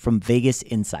Osborne from Vegas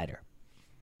Insider.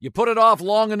 You put it off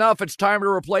long enough, it's time to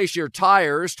replace your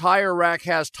tires. Tire Rack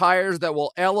has tires that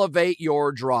will elevate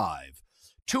your drive.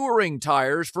 Touring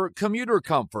tires for commuter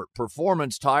comfort,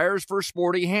 performance tires for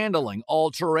sporty handling,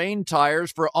 all-terrain tires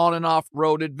for on- and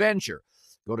off-road adventure.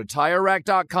 Go to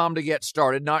TireRack.com to get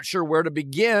started. Not sure where to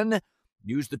begin?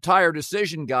 Use the Tire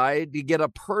Decision Guide to get a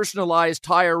personalized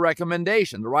tire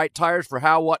recommendation, the right tires for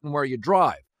how, what, and where you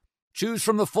drive. Choose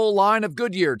from the full line of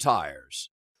Goodyear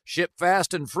tires. Ship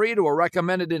fast and free to a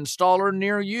recommended installer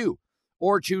near you.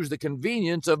 Or choose the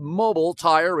convenience of mobile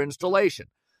tire installation.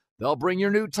 They'll bring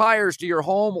your new tires to your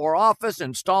home or office,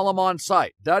 install them on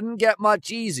site. Doesn't get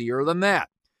much easier than that.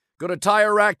 Go to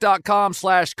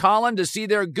TireRack.com/Colin to see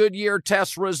their Goodyear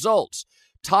test results,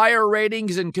 tire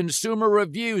ratings, and consumer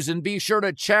reviews, and be sure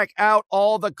to check out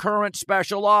all the current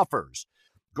special offers.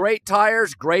 Great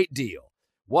tires, great deal.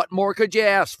 What more could you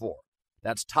ask for?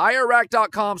 That's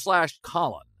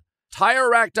TireRack.com/Colin.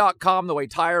 TireRack.com, the way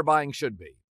tire buying should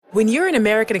be. When you're an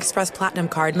American Express Platinum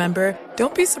Card member,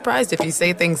 don't be surprised if you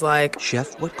say things like,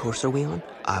 Chef, what course are we on?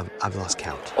 I've lost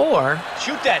count. Or,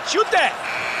 Shoot that!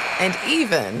 And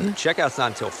even, Checkout's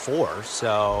not until 4,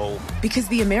 so... Because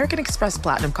the American Express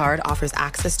Platinum Card offers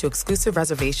access to exclusive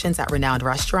reservations at renowned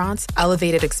restaurants,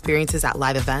 elevated experiences at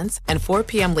live events, and 4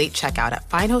 p.m. late checkout at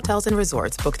fine hotels and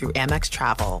resorts booked through Amex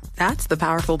Travel. That's the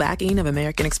powerful backing of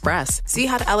American Express. See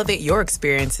how to elevate your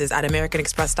experiences at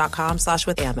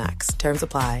americanexpress.com/withAmex. Terms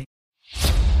apply.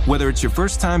 Whether it's your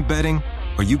first time betting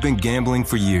or you've been gambling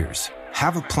for years,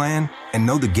 have a plan and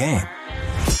know the game.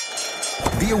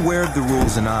 Be aware of the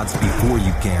rules and odds before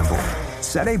you gamble.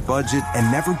 Set a budget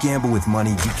and never gamble with money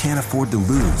you can't afford to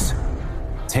lose.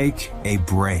 Take a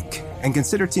break and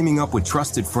consider teaming up with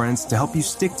trusted friends to help you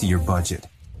stick to your budget.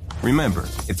 Remember,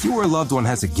 if you or a loved one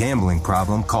has a gambling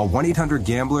problem, call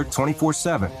 1-800-GAMBLER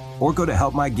 24/7 or go to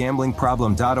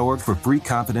helpmygamblingproblem.org for free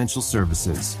confidential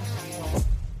services.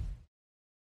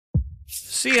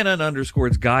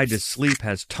 CNN_'s Guide to Sleep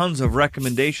has tons of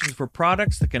recommendations for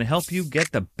products that can help you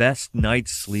get the best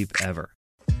night's sleep ever.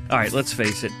 All right, let's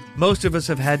face it, most of us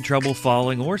have had trouble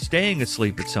falling or staying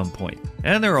asleep at some point,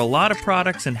 and there are a lot of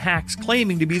products and hacks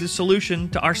claiming to be the solution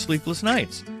to our sleepless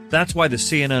nights. That's why the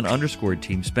CNN_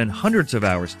 team spend hundreds of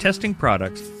hours testing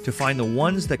products to find the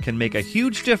ones that can make a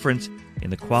huge difference in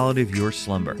the quality of your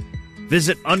slumber.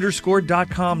 Visit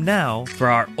underscore.com now for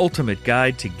our ultimate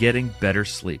guide to getting better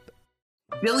sleep.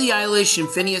 Billie Eilish and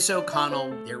Phineas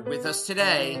O'Connell, they're with us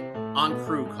today on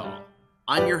Crew Call.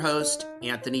 I'm your host,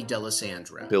 Anthony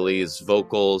D'Alessandro. Billie's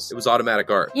vocals, it was automatic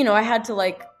art. You know, I had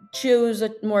to choose a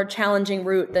more challenging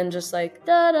route than just da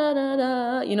da da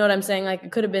da. You know what I'm saying?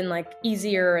 It could have been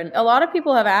easier. And a lot of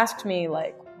people have asked me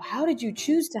how did you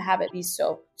choose to have it be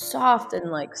so soft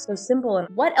and so simple? And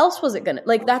what else was it gonna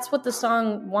that's what the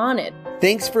song wanted.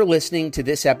 Thanks for listening to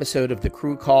this episode of the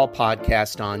Crew Call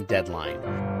podcast on Deadline.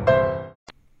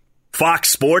 Fox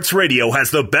Sports Radio has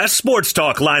the best sports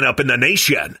talk lineup in the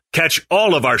nation. Catch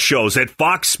all of our shows at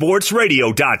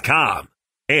foxsportsradio.com.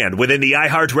 And within the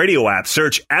iHeartRadio app,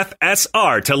 search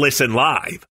FSR to listen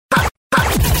live.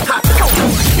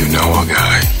 You know a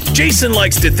guy. Jason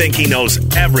likes to think he knows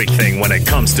everything when it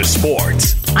comes to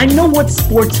sports. I know what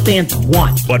sports fans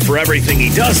want. But for everything he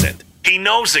doesn't, he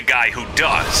knows a guy who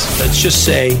does. Let's just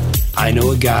say I know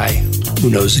a guy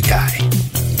who knows a guy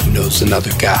who knows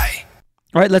another guy.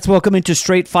 All right, let's welcome into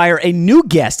Straight Fire a new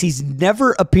guest. He's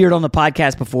never appeared on the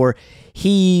podcast before.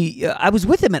 I was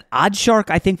with him at Oddshark,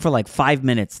 I think, for like 5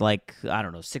 minutes, like, I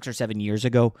don't know, 6 or 7 years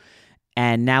ago.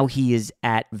 And now he is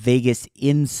at Vegas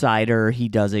Insider. He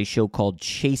does a show called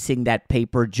Chasing That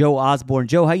Paper. Joe Osborne.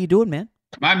 Joe, how you doing, man?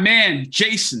 My man,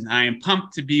 Jason, I am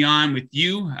pumped to be on with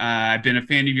you. I've been a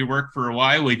fan of your work for a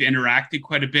while. We've interacted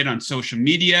quite a bit on social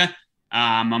media.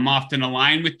 I'm often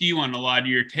aligned with you on a lot of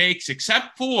your takes,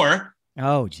 except for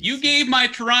you gave my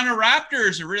Toronto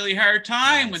Raptors a really hard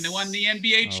time when they won the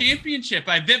NBA championship.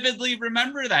 I vividly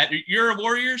remember that. You're a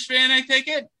Warriors fan, I take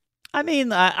it? I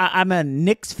mean, I'm a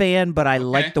Knicks fan, but I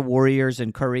like the Warriors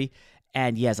and Curry.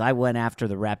 And yes, I went after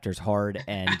the Raptors hard,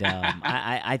 and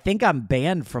I think I'm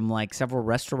banned from like several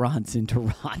restaurants in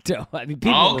Toronto. I mean,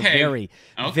 people were very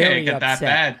got upset. that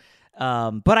bad.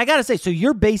 But I gotta say, so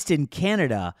you're based in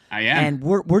Canada. I am, and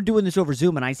we're doing this over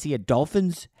Zoom, and I see a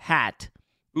Dolphins hat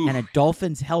and a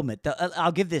Dolphins helmet.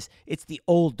 I'll give this; it's the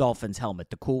old Dolphins helmet,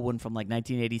 the cool one from like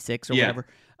 1986 or whatever.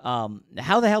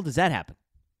 How the hell does that happen?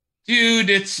 Dude,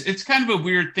 it's kind of a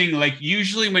weird thing. Like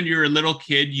usually when you're a little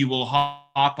kid, you will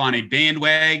hop on a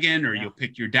bandwagon or you'll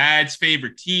pick your dad's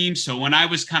favorite team. So when I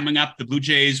was coming up, the Blue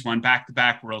Jays won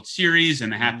back-to-back World Series,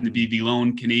 and they happened to be the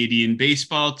lone Canadian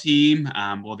baseball team.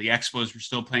 Well, the Expos were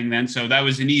still playing then. So that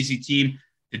was an easy team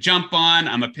to jump on.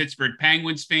 I'm a Pittsburgh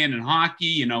Penguins fan in hockey.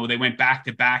 You know, they went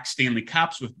back-to-back Stanley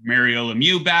Cups with Mario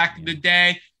Lemieux back in the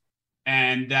day.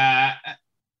 And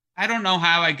I don't know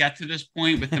how I got to this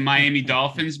point with the Miami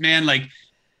Dolphins, man. Like,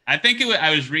 I think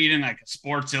I was reading like a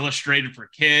Sports Illustrated for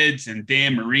Kids and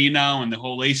Dan Marino and the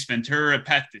whole Ace Ventura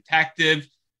Pet Detective.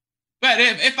 But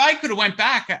if I could have went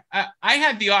back, I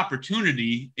had the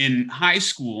opportunity in high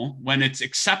school when it's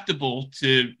acceptable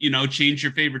to, change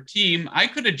your favorite team. I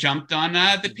could have jumped on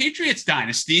the Patriots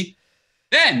dynasty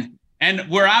then. And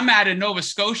where I'm at in Nova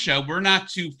Scotia, we're not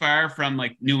too far from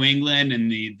like New England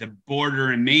and the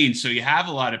border in Maine. So you have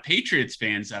a lot of Patriots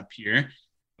fans up here.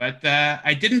 But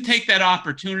I didn't take that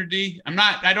opportunity.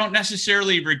 I don't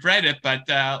necessarily regret it, but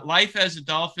life as a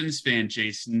Dolphins fan,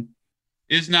 Jason,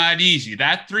 is not easy.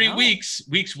 That 3 weeks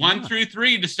 1 through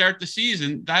 3 to start the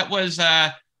season, that was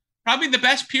probably the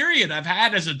best period I've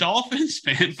had as a Dolphins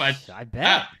fan. But I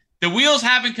bet. The wheels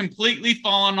haven't completely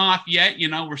fallen off yet.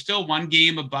 We're still one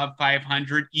game above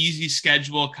 500. Easy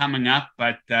schedule coming up,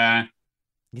 but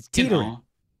it's teetering.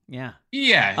 Yeah.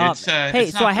 Yeah.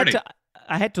 It's so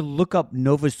I had to look up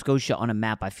Nova Scotia on a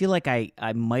map. I feel like I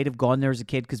might have gone there as a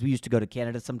kid because we used to go to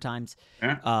Canada sometimes.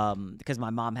 Yeah. Because my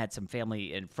mom had some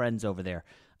family and friends over there.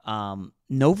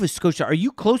 Nova Scotia. Are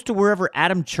you close to wherever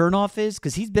Adam Chernoff is?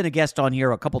 Because he's been a guest on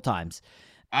here a couple times.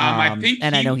 I think,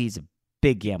 I know he's a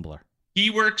big gambler. He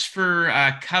works for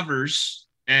Covers,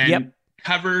 and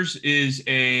Covers is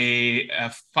a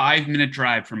 5-minute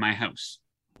drive from my house.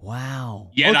 Wow.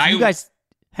 Yet you guys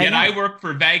I work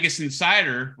for Vegas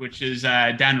Insider, which is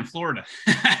down in Florida.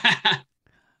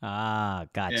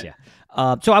 Gotcha.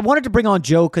 Yeah. So I wanted to bring on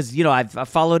Joe because, I've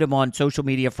followed him on social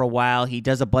media for a while. He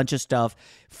does a bunch of stuff,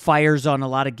 fires on a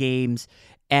lot of games.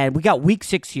 And we got week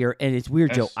 6 here, and it's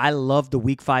weird, Joe. I love the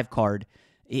week 5 card.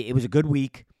 It was a good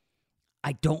week.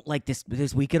 I don't like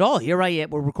this week at all. Here I am.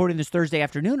 We're recording this Thursday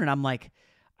afternoon, and I'm like,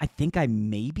 I think I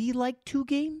maybe like 2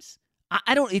 games.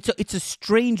 I don't. It's a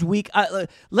strange week.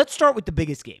 Let's start with the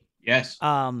biggest game. Yes.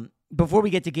 Before we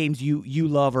get to games you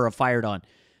love or are fired on,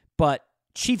 but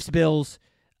Chiefs Bills.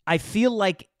 I feel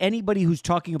like anybody who's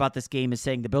talking about this game is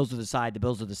saying the Bills are the side. The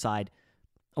Bills are the side.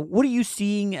 What are you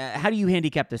seeing? How do you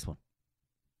handicap this one?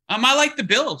 I like the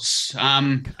Bills.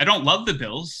 I don't love the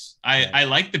Bills. I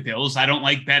like the Bills. I don't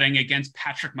like betting against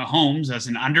Patrick Mahomes as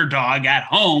an underdog at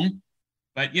home.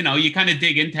 But, you kind of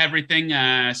dig into everything.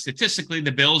 Statistically,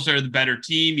 the Bills are the better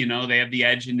team. They have the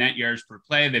edge in net yards per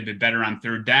play. They've been better on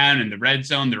third down in the red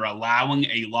zone. They're allowing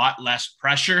a lot less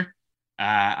pressure,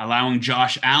 allowing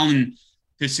Josh Allen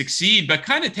to succeed, but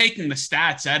kind of taking the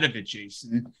stats out of it,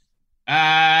 Jason.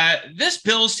 This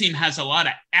Bills team has a lot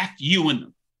of FU in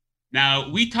them. Now,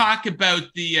 we talk about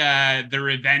the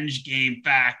revenge game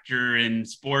factor in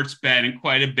sports betting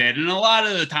quite a bit, and a lot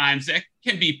of the times that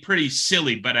can be pretty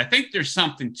silly, but I think there's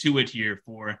something to it here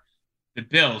for the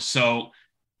Bills. So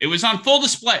it was on full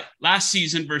display last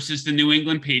season versus the New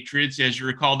England Patriots. As you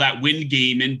recall, that win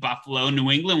game in Buffalo,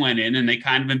 New England went in and they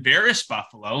kind of embarrassed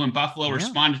Buffalo, and Buffalo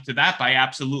responded to that by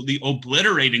absolutely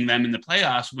obliterating them in the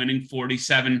playoffs, winning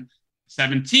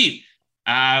 47-17.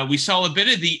 We saw a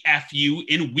bit of the FU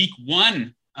in week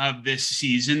 1 of this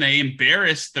season. They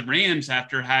embarrassed the Rams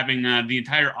after having the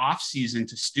entire offseason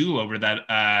to stew over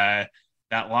that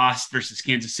loss versus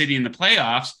Kansas City in the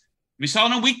playoffs. We saw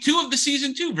it in week 2 of the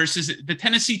season too versus the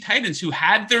Tennessee Titans, who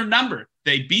had their number.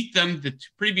 They beat them the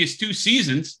previous 2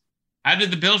 seasons. How did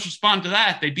the Bills respond to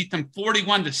that? They beat them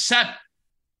 41-7.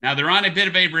 Now they're on a bit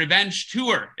of a revenge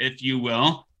tour, if you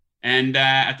will. And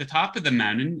at the top of the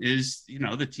mountain is,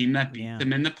 the team that beat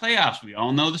them in the playoffs. We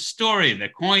all know the story, the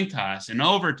coin toss in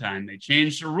overtime. They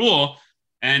changed the rule.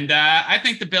 And I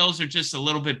think the Bills are just a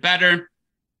little bit better.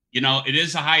 It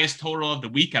is the highest total of the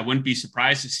week. I wouldn't be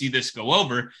surprised to see this go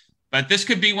over. But this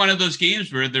could be one of those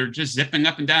games where they're just zipping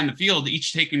up and down the field,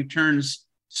 each taking turns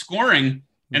scoring.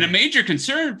 And a major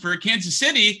concern for Kansas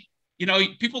City,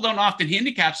 people don't often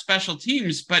handicap special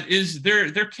teams, but is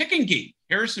their kicking game.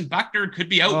 Harrison Butker could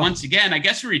be out once again. I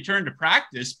guess he returned to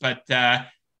practice, but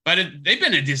they've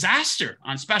been a disaster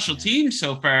on special teams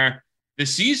so far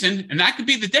this season, and that could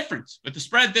be the difference. With the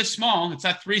spread this small, it's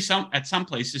at 3 at some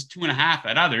places, 2.5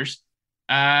 at others.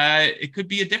 It could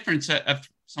be a difference of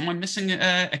someone missing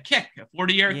a kick, a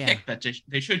 40-yard kick that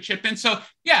they should chip in. So,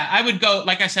 I would go,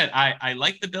 like I said, I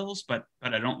like the Bills, but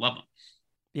I don't love them.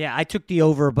 Yeah, I took the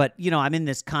over, but, I'm in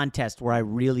this contest where I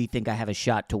really think I have a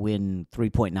shot to win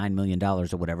 $3.9 million or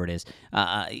whatever it is.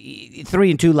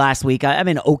 3-2 last week. I'm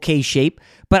in okay shape,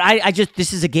 but I just,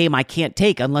 this is a game I can't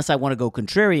take unless I want to go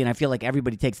contrarian. I feel like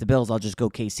everybody takes the Bills. I'll just go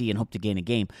KC and hope to gain a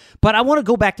game. But I want to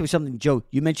go back to something, Joe,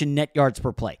 you mentioned net yards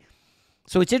per play.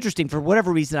 So it's interesting. For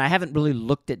whatever reason, I haven't really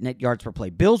looked at net yards per play.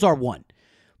 Bills are 1,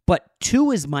 but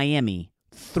 2 is Miami,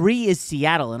 3 is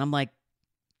Seattle. And I'm like,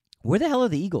 where the hell are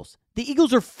the Eagles? The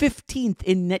Eagles are 15th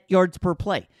in net yards per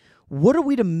play. What are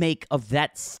we to make of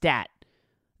that stat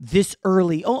this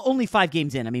early? Only 5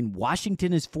 games in. I mean,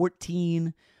 Washington is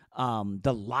 14.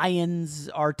 The Lions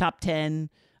are top 10.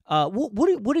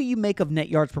 What do you make of net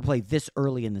yards per play this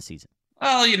early in the season?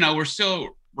 Well, we're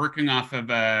still working off of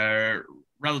a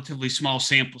relatively small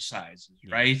sample sizes,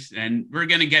 right? And we're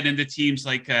going to get into teams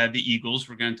like the Eagles.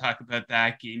 We're going to talk about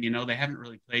that game. They haven't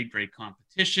really played great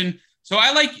competition. So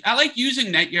I like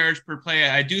using net yards per play.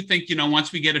 I do think,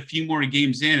 once we get a few more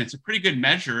games in, it's a pretty good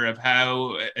measure of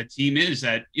how a team is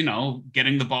at,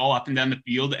 getting the ball up and down the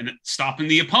field and stopping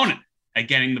the opponent at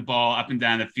getting the ball up and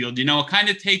down the field. It kind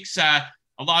of takes a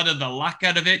lot of the luck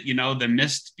out of it, the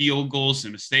missed field goals, the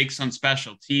mistakes on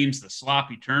special teams, the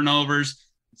sloppy turnovers,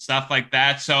 stuff like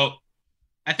that. So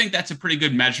I think that's a pretty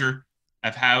good measure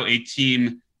of how a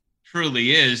team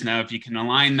truly is. Now, if you can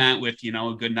align that with,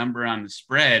 a good number on the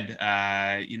spread,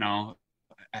 I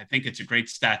think it's a great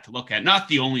stat to look at. Not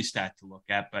the only stat to look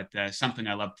at, but something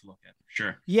I love to look at for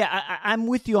sure. Yeah, I'm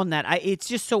with you on that. It's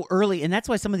just so early, and that's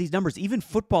why some of these numbers, even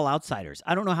Football Outsiders,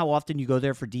 I don't know how often you go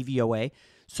there for DVOA.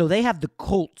 So they have the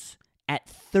Colts at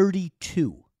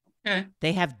 32. Okay.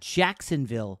 They have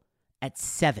Jacksonville at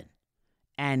 7.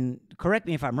 And correct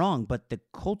me if I'm wrong, but the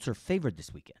Colts are favored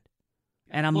this weekend.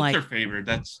 And I'm Colts like, are favored.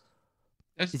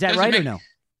 Is that right or no?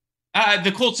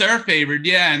 The Colts are favored,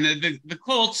 yeah. And the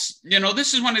Colts,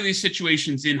 this is one of these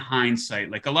situations in hindsight.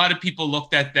 Like a lot of people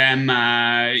looked at them,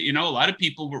 a lot of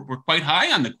people were quite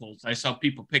high on the Colts. I saw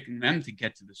people picking them to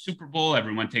get to the Super Bowl,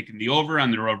 everyone taking the over on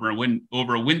their over a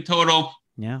win total.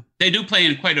 Yeah. They do play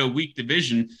in quite a weak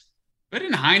division. But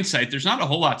in hindsight, there's not a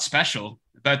whole lot special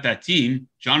about that team.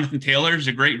 Jonathan Taylor is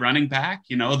a great running back.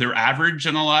 They're average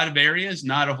in a lot of areas,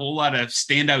 not a whole lot of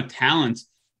standout talent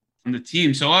on the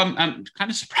team. So I'm kind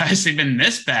of surprised they've been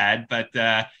this bad, but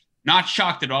not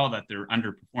shocked at all that they're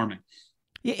underperforming.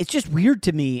 Yeah, it's just weird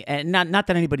to me, and not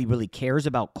that anybody really cares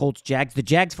about Colts Jags. The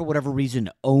Jags, for whatever reason,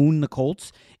 own the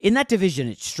Colts. In that division,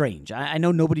 it's strange. I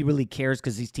know nobody really cares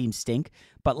because these teams stink,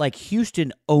 but like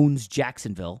Houston owns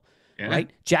Jacksonville, right?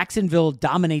 Jacksonville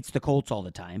dominates the Colts all the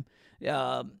time.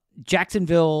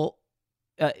 Jacksonville,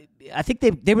 I think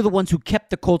they were the ones who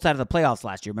kept the Colts out of the playoffs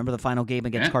last year. Remember the final game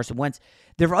against Carson Wentz?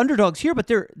 They're underdogs here, but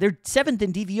they're 7th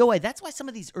in DVOA. That's why some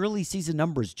of these early season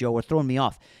numbers, Joe, are throwing me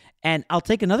off. And I'll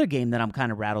take another game that I'm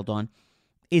kind of rattled on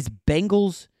is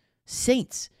Bengals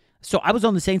Saints. So I was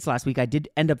on the Saints last week. I did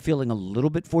end up feeling a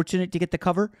little bit fortunate to get the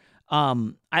cover.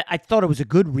 I thought it was a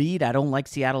good read. I don't like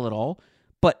Seattle at all.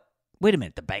 But wait a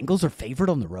minute. The Bengals are favored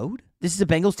on the road? This is a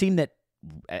Bengals team that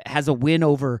has a win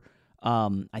over,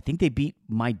 I think they beat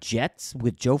my Jets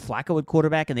with Joe Flacco at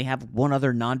quarterback, and they have one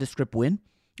other nondescript win.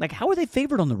 Like, how are they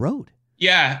favored on the road?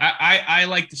 Yeah, I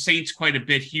like the Saints quite a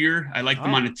bit here. I like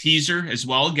them on a teaser as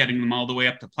well, getting them all the way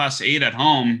up to +8 at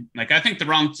home. Like, I think the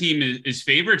wrong team is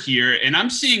favored here, and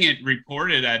I'm seeing it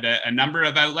reported at a number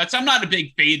of outlets. I'm not a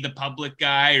big fade the public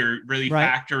guy or really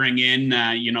factoring in,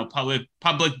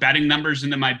 public betting numbers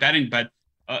into my betting, but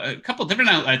a couple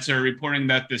different outlets are reporting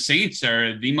that the Saints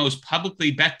are the most publicly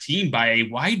bet team by a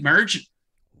wide margin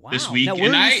this week. Now,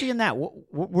 where are you seeing that?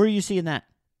 Where are you seeing that?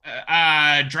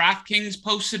 DraftKings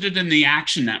posted it, and the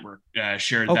Action Network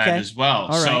shared that as well. All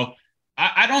right. So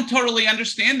I don't totally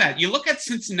understand that. You look at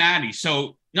Cincinnati,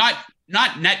 so not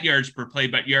net yards per play,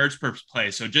 but yards per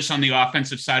play. So just on the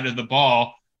offensive side of the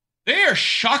ball, they are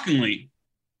shockingly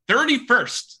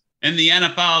 31st in the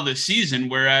NFL this season,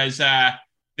 whereas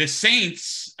the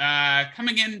Saints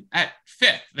coming in at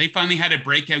 5th. They finally had a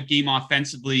breakout game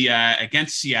offensively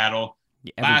against Seattle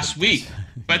last week.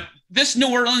 But this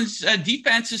New Orleans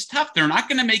defense is tough. They're not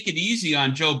going to make it easy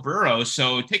on Joe Burrow.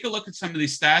 So take a look at some of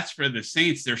these stats for the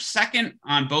Saints. They're second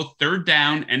on both third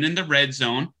down and in the red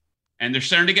zone. And they're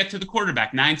starting to get to the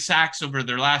quarterback. 9 sacks over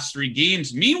their last 3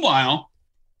 games. Meanwhile,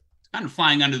 it's kind of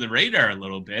flying under the radar a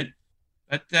little bit.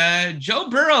 But Joe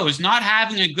Burrow is not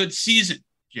having a good season,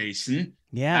 Jason.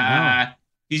 Yeah.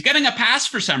 He's getting a pass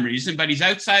for some reason, but he's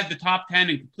outside the top 10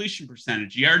 in completion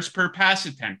percentage, yards per pass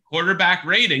attempt, quarterback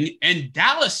rating, and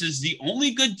Dallas is the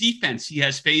only good defense he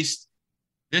has faced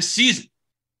this season.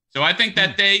 So I think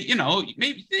that they,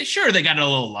 maybe they got a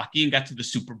little lucky and got to the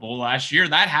Super Bowl last year.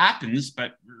 That happens,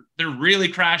 but they're really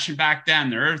crashing back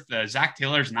down to earth. Zach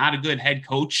Taylor's not a good head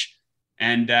coach.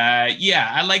 And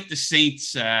I like the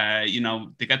Saints.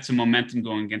 They got some momentum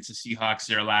going against the Seahawks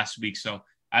there last week. So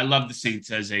I love the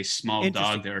Saints as a small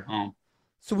dog there at home.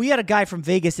 So we had a guy from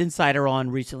Vegas Insider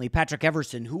on recently, Patrick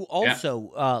Everson, who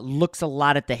also looks a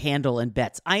lot at the handle and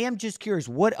bets. I am just curious,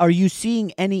 what are you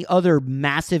seeing any other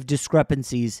massive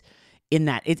discrepancies in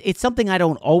that? It's something I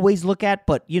don't always look at,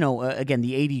 but, again,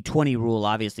 the 80-20 rule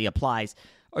obviously applies.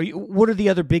 What are the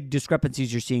other big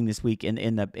discrepancies you're seeing this week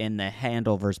in the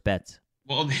handle versus bets?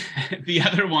 Well, the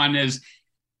other one is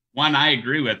one I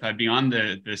agree with. I'd be on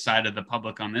the side of the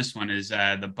public on this one is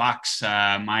the Bucks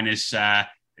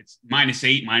it's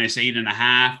 -8,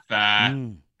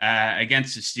 -8.5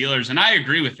 against the Steelers. And I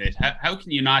agree with it. How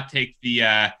can you not take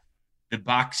the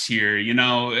Bucks here?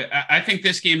 I think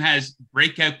this game has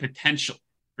breakout potential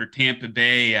for Tampa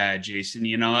Bay, Jason.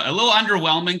 A little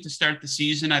underwhelming to start the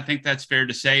season. I think that's fair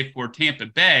to say for Tampa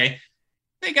Bay.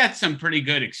 They got some pretty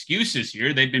good excuses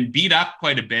here. They've been beat up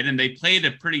quite a bit, and they played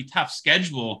a pretty tough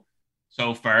schedule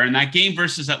so far. And that game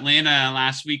versus Atlanta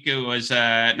last week, it was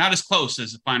not as close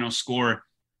as the final score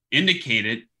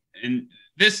indicated. And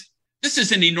this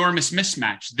is an enormous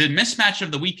mismatch. The mismatch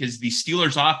of the week is the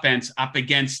Steelers offense up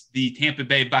against the Tampa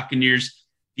Bay Buccaneers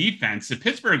defense. The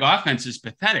Pittsburgh offense is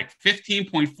pathetic.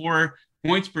 15.4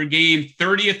 points per game,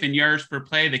 30th in yards per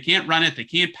play. They can't run it. They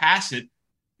can't pass it.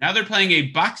 Now they're playing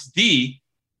a Bucs D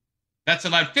that's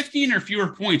allowed 15 or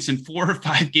fewer points in 4 or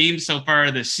 5 games so far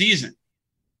this season.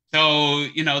 So,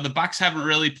 the Bucs haven't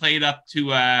really played up to,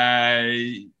 what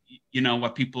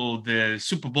the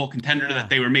Super Bowl contender that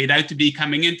they were made out to be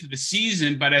coming into the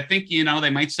season. But I think, they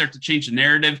might start to change the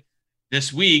narrative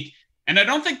this week. And I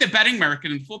don't think the betting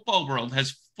market in the football world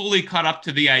has fully caught up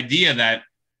to the idea that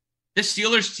this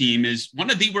Steelers team is one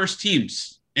of the worst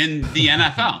teams in the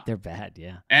NFL. They're bad,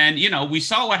 yeah. And, we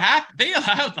saw what happened. They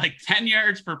allowed 10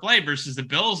 yards per play versus the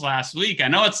Bills last week. I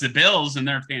know it's the Bills and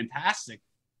they're fantastic,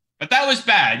 but that was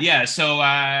bad. Yeah. So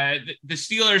the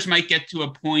Steelers might get to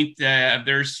a point of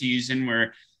their season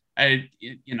where, I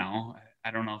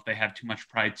don't know if they have too much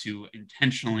pride to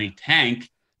intentionally tank.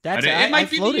 I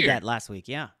floated that last week.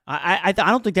 Yeah. I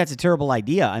don't think that's a terrible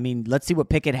idea. I mean, let's see what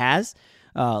Pickett has.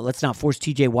 Let's not force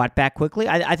TJ Watt back quickly.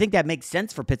 I think that makes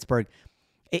sense for Pittsburgh.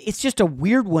 It's just a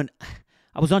weird one.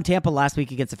 I was on Tampa last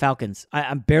week against the Falcons.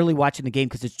 I'm barely watching the game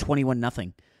because it's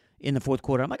 21-0 in the fourth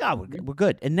quarter. I'm like, we're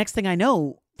good. And next thing I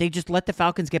know, they just let the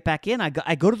Falcons get back in. I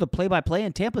go to the play-by-play,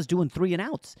 and Tampa's doing 3 and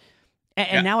outs.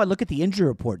 And now I look at the injury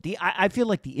report. I feel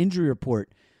like the injury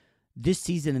report this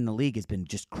season in the league has been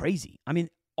just crazy. I mean,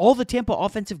 all the Tampa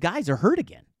offensive guys are hurt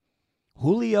again.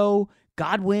 Julio,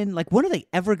 Godwin, when are they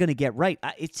ever going to get right?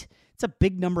 It's a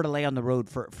big number to lay on the road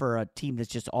for a team that's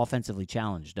just offensively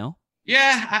challenged, no?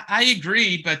 Yeah, I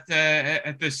agree. But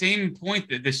at the same point,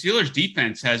 the Steelers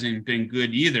defense hasn't been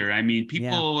good either. I mean,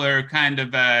 people are kind of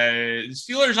the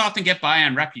Steelers often get by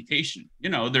on reputation.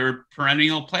 They're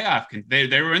perennial playoff.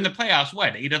 They were in the playoffs,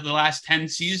 8 of the last 10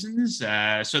 seasons.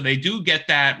 So they do get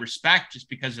that respect just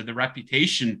because of the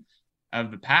reputation of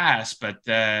the past. But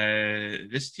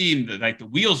this team, the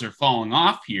wheels are falling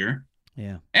off here.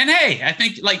 Yeah. And hey, I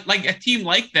think like a team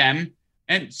like them,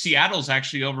 and Seattle's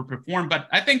actually overperformed, but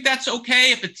I think that's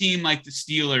okay if a team like the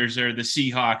Steelers or the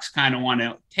Seahawks kind of want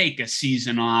to take a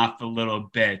season off a little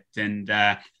bit. And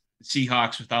the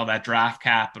Seahawks with all that draft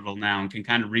capital now and can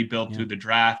kind of rebuild through the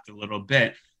draft a little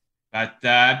bit. But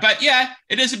yeah,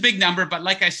 it is a big number. But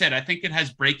like I said, I think it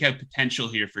has breakout potential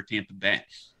here for Tampa Bay.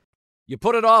 You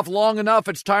put it off long enough,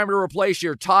 it's time to replace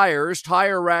your tires.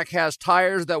 Tire Rack has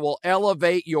tires that will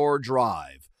elevate your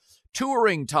drive.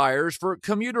 Touring tires for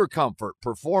commuter comfort,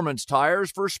 performance tires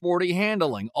for sporty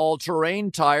handling,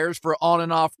 all-terrain tires for on-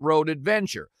 and off-road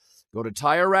adventure. Go to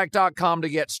TireRack.com to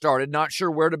get started. Not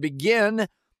sure where to begin?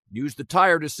 Use the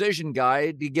Tire Decision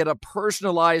Guide to get a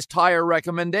personalized tire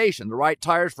recommendation, the right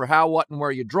tires for how, what, and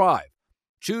where you drive.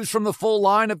 Choose from the full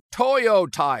line of Toyo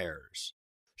tires.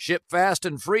 Ship fast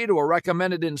and free to a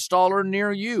recommended installer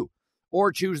near you.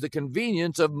 Or choose the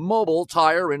convenience of mobile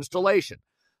tire installation.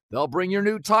 They'll bring your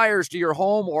new tires to your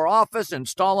home or office,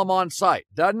 install them on site.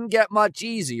 Doesn't get much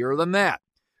easier than that.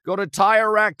 Go to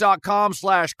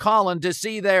TireRack.com/Colin to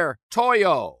see their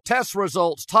Toyo test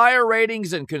results, tire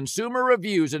ratings, and consumer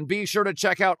reviews, and be sure to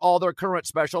check out all their current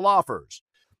special offers.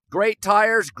 Great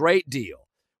tires, great deal.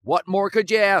 What more could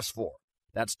you ask for?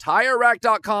 That's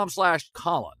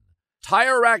TireRack.com/Colin.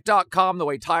 TireRack.com, the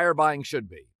way tire buying should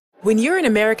be. When you're an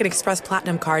American Express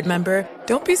Platinum Card member,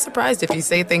 don't be surprised if you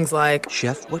say things like,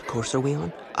 Chef, what course are we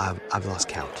on? I've lost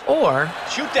count. Or,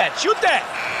 Shoot that!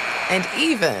 and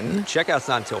even, Checkout's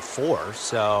not until 4,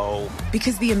 so...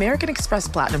 Because the American Express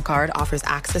Platinum Card offers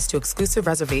access to exclusive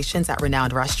reservations at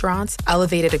renowned restaurants,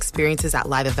 elevated experiences at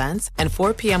live events, and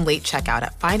 4 p.m. late checkout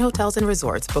at fine hotels and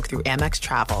resorts booked through Amex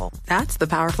Travel. That's the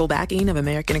powerful backing of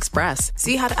American Express.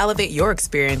 See how to elevate your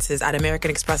experiences at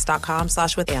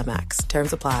americanexpress.com/withAmex.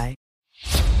 Terms apply.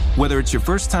 Whether it's your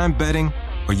first time betting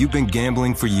or you've been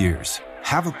gambling for years,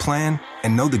 have a plan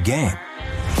and know the game.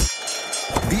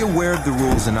 Be aware of the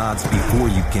rules and odds before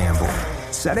you gamble.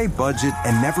 Set a budget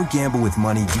and never gamble with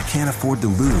money you can't afford to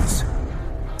lose.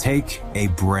 Take a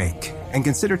break and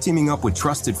consider teaming up with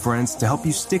trusted friends to help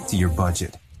you stick to your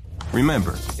budget.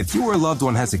 Remember, if you or a loved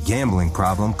one has a gambling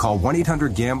problem, call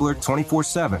 1-800-GAMBLER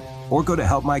 24/7 or go to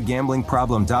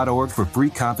helpmygamblingproblem.org for free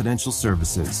confidential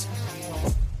services.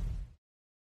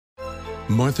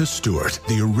 Martha Stewart,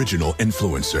 the original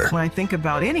influencer. When I think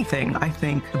about anything, I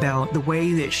think about the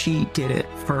way that she did it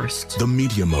first. The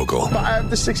media mogul. 5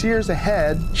 to 6 years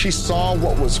ahead, she saw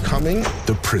what was coming.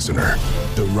 The prisoner.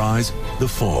 The rise, the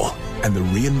fall, and the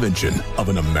reinvention of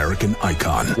an American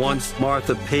icon. Once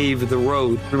Martha paved the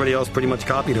road, everybody else pretty much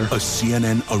copied her. A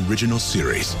CNN original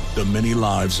series, The Many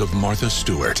Lives of Martha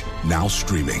Stewart, now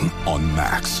streaming on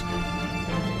Max.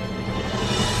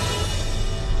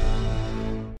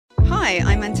 Hi,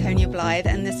 I'm Antonia Blythe,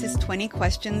 and this is 20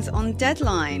 Questions on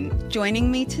Deadline.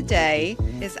 Joining me today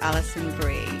is Alison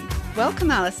Brie.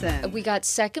 Welcome, Alison. We got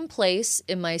second place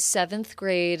in my 7th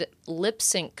grade lip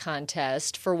sync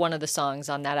contest for one of the songs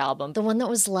on that album. The one that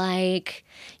was like,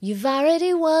 "You've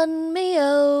already won me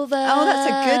over." Oh, that's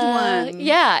a good one.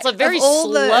 Yeah. It's a very of all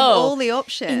slow. Of all the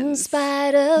options. In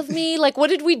spite of me. Like, what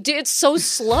did we do? It's so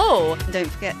slow.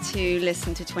 Don't forget to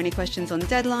listen to 20 Questions on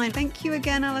Deadline. Thank you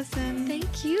again, Alison.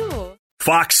 Thank you.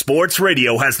 Fox Sports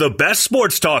Radio has the best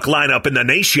sports talk lineup in the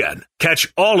nation.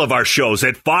 Catch all of our shows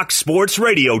at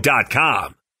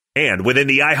foxsportsradio.com. And within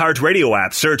the iHeartRadio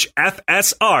app, search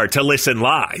FSR to listen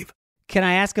live. Can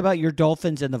I ask about your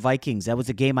Dolphins and the Vikings? That was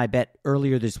a game I bet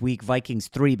earlier this week, Vikings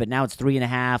 3, but now it's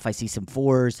 3.5. I see some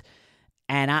 4s,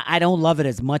 and I don't love it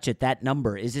as much at that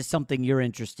number. Is this something you're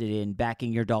interested in,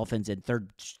 backing your Dolphins and third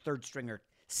stringer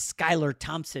Skylar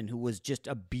Thompson, who was just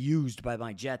abused by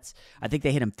my Jets? I think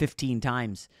they hit him 15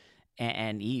 times,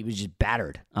 and he was just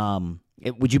battered.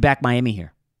 Would you back Miami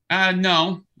here?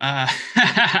 No.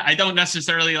 I don't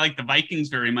necessarily like the Vikings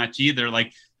very much either.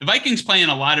 Like, the Vikings play in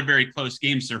a lot of very close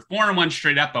games. They're 4-1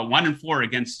 straight up, but 1-4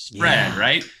 against the spread,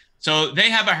 right? So they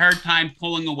have a hard time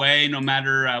pulling away no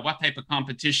matter what type of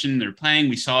competition they're playing.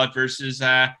 We saw it versus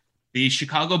the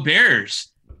Chicago Bears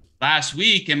last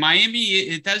week. In Miami,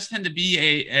 it does tend to be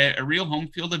a real home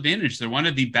field advantage. They're one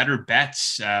of the better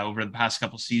bets over the past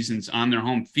couple seasons on their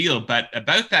home field. But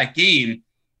about that game,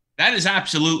 that is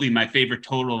absolutely my favorite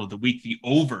total of the week, the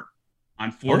over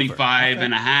on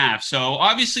 45.5. So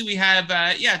obviously we have,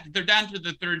 they're down to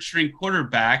the third string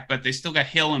quarterback, but they still got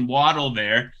Hill and Waddle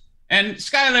there. And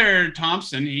Skylar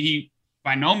Thompson, he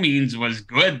by no means was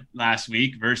good last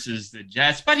week versus the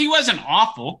Jets, but he wasn't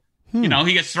awful. You know,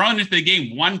 he gets thrown into the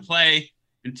game, one play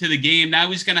into the game. Now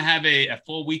he's going to have a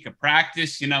full week of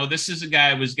practice. You know, this is a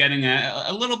guy who was getting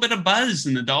a little bit of buzz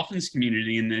in the Dolphins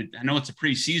community. And I know it's a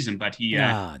preseason, but he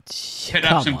hit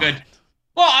up some good.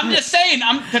 Well, I'm just saying,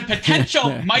 the potential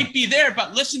might be there,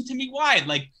 but listen to me wide.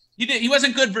 Like, he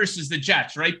wasn't good versus the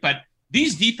Jets, right? But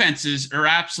these defenses are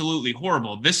absolutely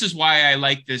horrible. This is why I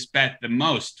like this bet the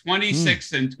most.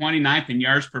 26th and 29th in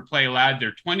yards per play allowed.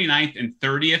 They're 29th and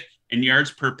 30th in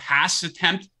yards per pass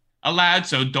attempt allowed.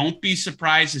 So don't be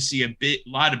surprised to see a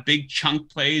lot of big chunk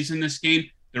plays in this game.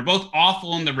 They're both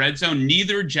awful in the red zone,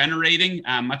 neither generating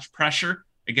much pressure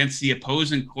against the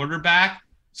opposing quarterback.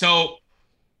 So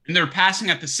and they're passing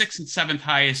at the 6th and 7th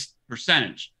highest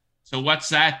percentage. So what's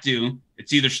that do?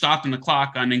 It's either stopping the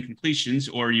clock on incompletions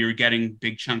or you're getting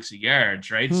big chunks of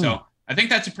yards, right? So I think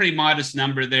that's a pretty modest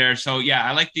number there. So, yeah,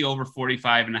 I like the over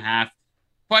 45.5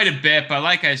 quite a bit. But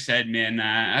like I said, man,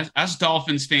 us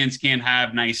Dolphins fans can't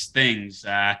have nice things.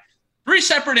 3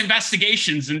 separate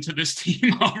investigations into this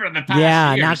team over the past year.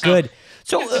 Yeah, not good.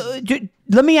 So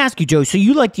let me ask you, Joe. So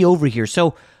you like the over here.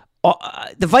 So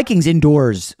the Vikings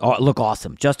indoors look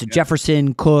awesome. Justin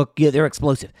Jefferson, Cook, they're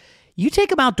explosive. You take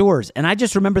them outdoors, and I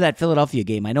just remember that Philadelphia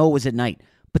game. I know it was at night,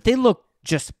 but they look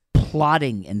just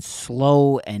plodding and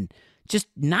slow and just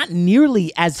not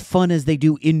nearly as fun as they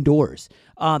do indoors.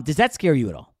 Does that scare you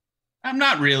at all? I'm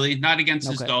not really. Not against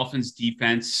this Dolphins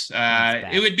defense.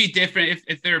 It would be different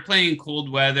if they were playing cold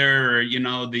weather or,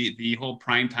 the whole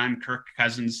primetime Kirk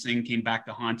Cousins thing came back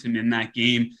to haunt him in that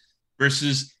game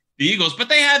versus the Eagles. But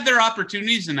they had their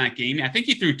opportunities in that game. I think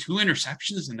he threw 2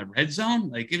 interceptions in the red zone.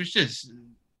 Like, it was just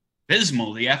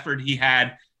abysmal, the effort he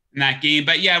had in that game.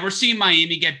 But, yeah, we're seeing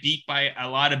Miami get beat by a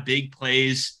lot of big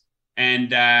plays.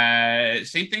 And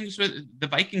same things with the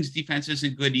Vikings defense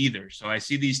isn't good either. So I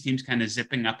see these teams kind of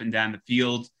zipping up and down the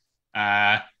field.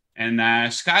 And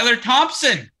Skylar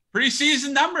Thompson,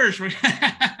 preseason numbers.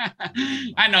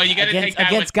 I know you got to take that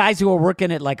against guys who are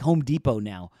working at like Home Depot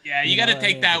now. Yeah, you got to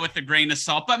take that with a grain of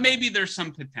salt. But maybe there's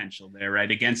some potential there, right,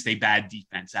 against a bad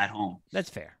defense at home. That's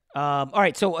fair. All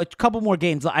right, so a couple more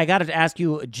games. I got to ask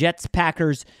you, Jets,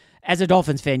 Packers. As a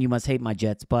Dolphins fan, you must hate my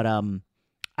Jets, but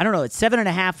I don't know. It's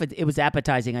 7.5. It was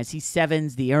appetizing. I see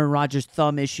 7s, the Aaron Rodgers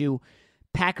thumb issue.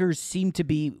 Packers seem to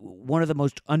be one of the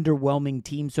most underwhelming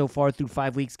teams so far through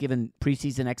 5 weeks, given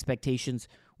preseason expectations.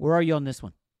 Where are you on this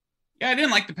one? Yeah, I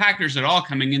didn't like the Packers at all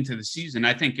coming into the season.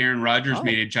 I think Aaron Rodgers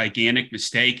made a gigantic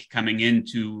mistake coming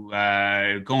into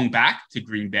going back to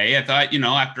Green Bay. I thought,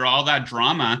 after all that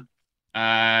drama,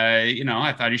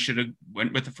 I thought he should have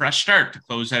went with a fresh start to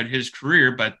close out his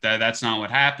career, but that's not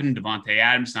what happened. Devontae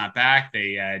Adams not back.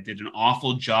 They did an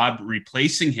awful job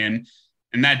replacing him.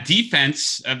 And that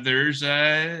defense of theirs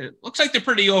looks like they're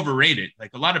pretty overrated.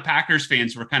 Like a lot of Packers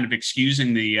fans were kind of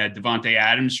excusing the Devontae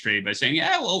Adams trade by saying,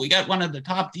 we got one of the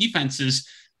top defenses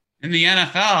in the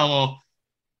NFL. Well,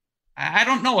 I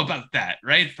don't know about that,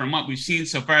 right? From what we've seen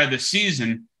so far this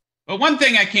season. But one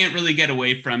thing I can't really get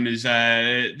away from is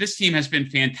this team has been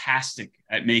fantastic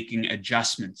at making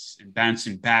adjustments and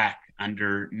bouncing back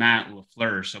under Matt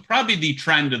LaFleur. So probably the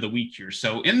trend of the week here.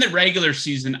 So in the regular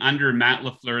season under Matt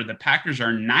LaFleur, the Packers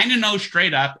are 9-0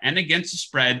 straight up and against the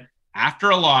spread after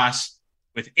a loss,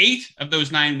 with 8 of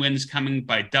those 9 wins coming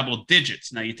by double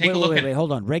digits. Now you take a look at... Wait,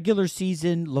 hold on. Regular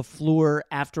season, LaFleur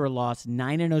after a loss,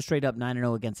 9-0 straight up,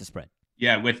 9-0 against the spread.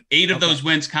 Yeah, with 8 of those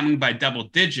wins coming by double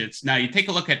digits. Now, you take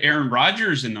a look at Aaron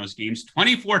Rodgers in those games,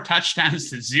 24 touchdowns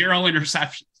to 0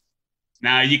 interceptions.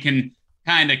 Now, you can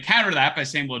kind of counter that by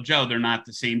saying, well, Joe, they're not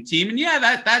the same team. And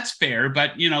yeah, that's fair.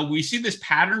 But, we see this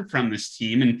pattern from this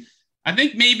team. And I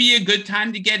think maybe a good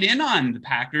time to get in on the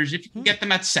Packers if you can get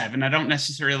them at 7. I don't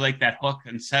necessarily like that hook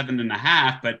on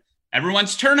 7.5, but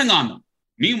everyone's turning on them.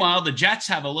 Meanwhile, the Jets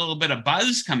have a little bit of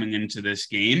buzz coming into this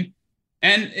game.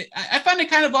 And I find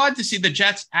it kind of odd to see the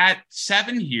Jets at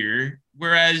 7 here,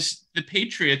 whereas the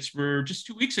Patriots were just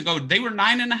 2 weeks ago, they were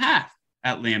 9.5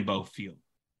 at Lambeau Field.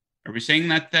 Are we saying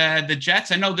that the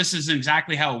Jets, I know this isn't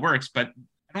exactly how it works, but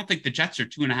I don't think the Jets are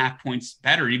 2.5 points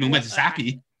better, even with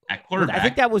Zappe at quarterback. I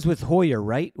think that was with Hoyer,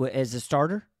 right? As a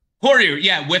starter? Hoyer,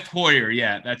 yeah, with Hoyer,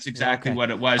 yeah, that's exactly what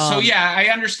it was. So, yeah,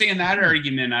 I understand that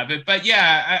argument of it. But,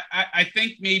 yeah, I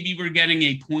think maybe we're getting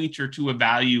a point or two of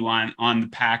value on the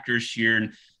Packers here,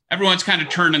 and everyone's kind of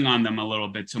turning on them a little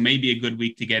bit. So maybe a good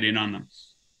week to get in on them.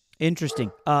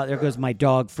 Interesting. There goes my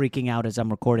dog freaking out as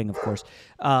I'm recording, of course.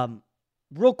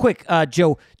 Real quick,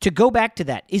 Joe, to go back to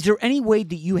that, is there any way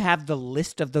that you have the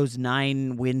list of those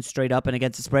 9 wins straight up and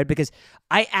against the spread? Because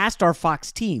I asked our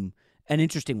Fox team, an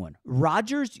interesting one.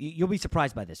 Rodgers, you'll be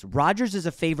surprised by this. Rodgers is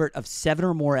a favorite of 7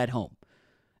 or more at home.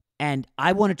 And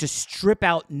I wanted to strip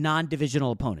out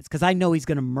non-divisional opponents because I know he's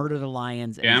going to murder the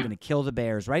Lions and he's going to kill the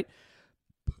Bears, right?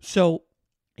 So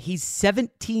he's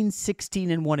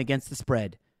 17-16-1 against the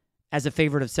spread as a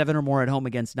favorite of 7 or more at home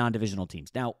against non-divisional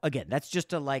teams. Now, again, that's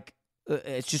just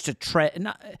it's just a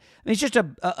trend. It's just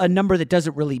a number that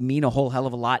doesn't really mean a whole hell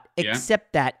of a lot,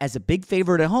 except that as a big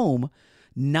favorite at home,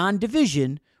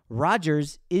 non-division,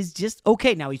 Rodgers is just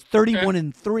okay. Now he's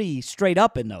 31-3 straight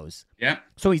up in those. Yeah.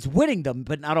 So he's winning them,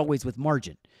 but not always with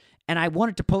margin. And I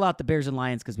wanted to pull out the Bears and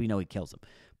Lions because we know he kills them.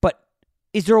 But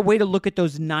is there a way to look at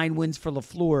those 9 wins for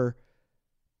LaFleur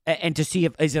and to see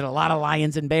is it a lot of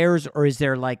Lions and Bears, or is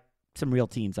there like some real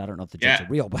teams? I don't know if the Jets are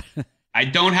real, but I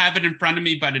don't have it in front of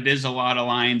me, but it is a lot of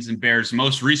Lions and Bears. The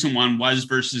most recent one was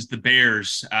versus the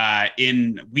Bears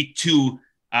in week 2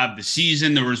 of the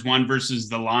season. There was one versus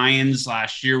the Lions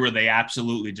last year where they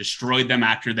absolutely destroyed them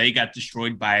after they got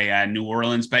destroyed by New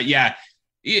Orleans. But yeah,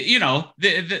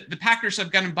 the Packers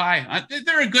have gotten by.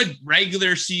 They're a good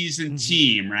regular season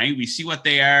team, right? We see what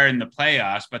they are in the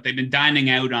playoffs, but they've been dining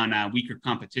out on weaker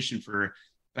competition for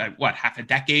half a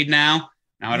decade now.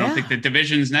 Now, I don't think the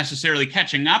division's necessarily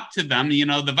catching up to them.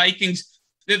 The Vikings,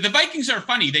 the Vikings are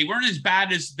funny. They weren't as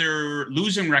bad as their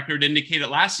losing record indicated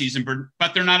last season,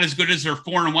 but they're not as good as their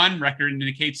 4-1 record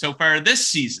indicates so far this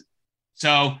season.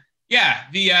 So, yeah,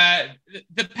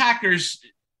 the Packers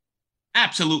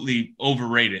absolutely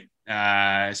overrated,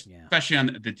 especially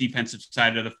on the defensive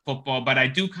side of the football. But I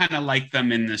do kind of like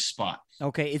them in this spot.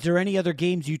 Okay. Is there any other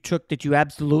games you took that you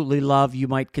absolutely love you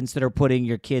might consider putting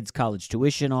your kids' college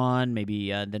tuition on, maybe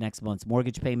the next month's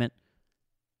mortgage payment?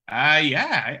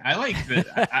 Yeah, I like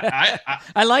that.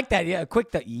 I like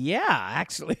that. Yeah,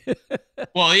 actually.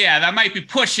 Well, yeah, that might be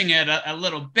pushing it a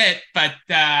little bit, but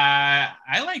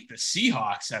I like the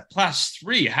Seahawks at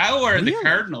 +3. How are the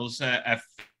Cardinals a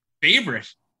favorite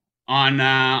on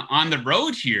the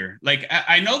road here? Like,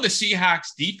 I know the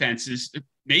Seahawks defense is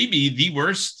maybe the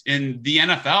worst in the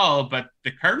NFL, but the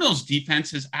Cardinals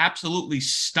defense has absolutely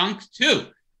stunk too.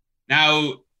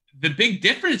 Now, the big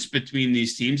difference between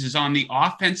these teams is on the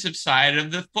offensive side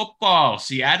of the football.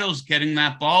 Seattle's getting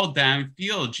that ball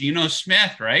downfield. Geno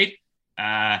Smith, right?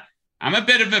 I'm a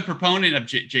bit of a proponent of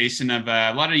Jason, of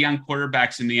a lot of young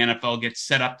quarterbacks in the NFL get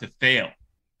set up to fail.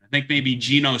 I think maybe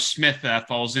Geno Smith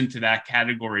falls into that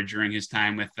category during his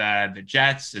time with the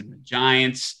Jets and the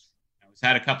Giants. He's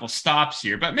had a couple stops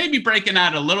here, but maybe breaking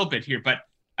out a little bit here. But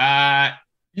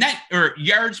net or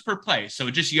yards per play, so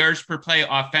just yards per play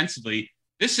offensively.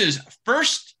 This is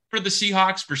first for the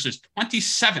Seahawks versus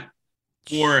 27th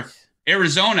for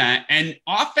Arizona. And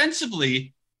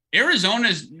offensively, Arizona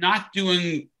is not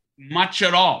doing much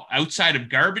at all outside of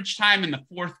garbage time in the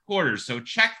fourth quarter. So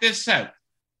check this out.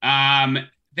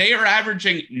 They are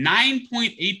averaging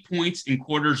 9.8 points in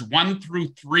quarters 1 through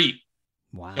 3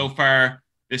 so far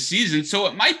this season. So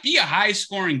it might be a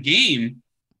high-scoring game,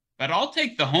 but I'll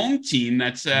take the home team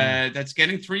that's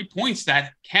getting 3 points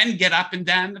that can get up and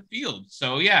down the field.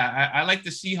 So, yeah, I like the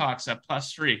Seahawks at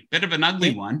 +3. Bit of an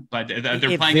ugly one, but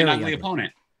they're playing an ugly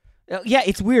opponent. Yeah,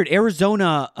 it's weird.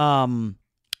 Arizona,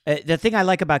 the thing I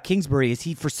like about Kingsbury is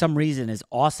he, for some reason, is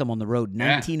awesome on the road.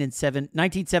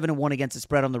 19-7-1 against the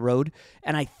spread on the road,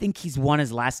 and I think he's won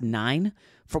his last 9.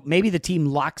 Maybe the team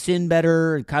locks in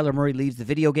better, and Kyler Murray leaves the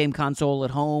video game console at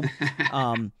home.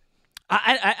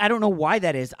 I don't know why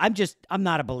that is. I'm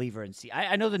not a believer in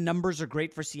Seattle. I know the numbers are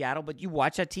great for Seattle, but you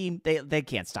watch that team, they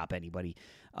can't stop anybody.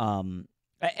 And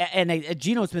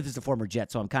Geno Smith is a former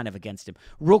Jet, so I'm kind of against him.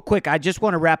 Real quick, I just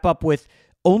want to wrap up with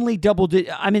only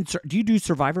double-digit. Do you do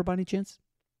Survivor by any chance?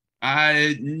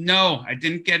 No, I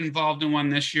didn't get involved in one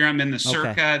this year. I'm in the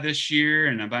Circa this year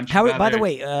and a bunch of other. By the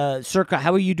way, Circa,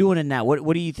 how are you doing in that?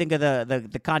 What do you think of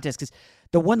the contest? Because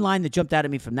the one line that jumped out at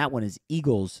me from that one is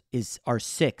Eagles are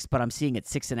 6, but I'm seeing it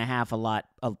 6.5 a lot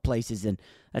of places, and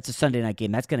that's a Sunday night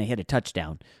game. That's going to hit a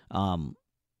touchdown. I'm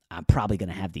probably going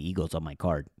to have the Eagles on my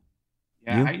card.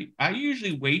 Yeah, I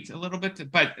usually wait a little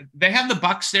bit, but they have the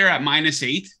Bucks there at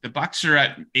 -8. The Bucks are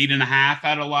at 8.5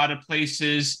 at a lot of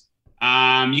places.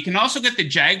 You can also get the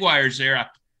Jaguars there at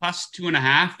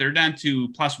 +2.5. They're down to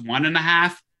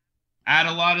 +1.5 at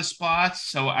a lot of spots.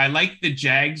 So I like the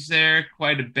Jags there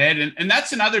quite a bit. And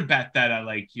that's another bet that I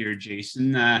like here,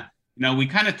 Jason. We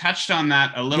kind of touched on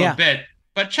that a little bit,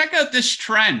 but check out this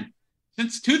trend.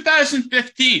 Since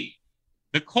 2015,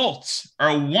 the Colts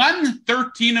are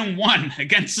 1-13-1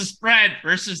 against the spread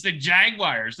versus the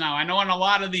Jaguars. Now, I know in a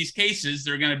lot of these cases,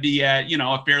 they're going to be, a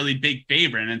fairly big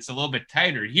favorite, and it's a little bit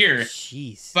tighter here.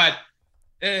 Jeez. But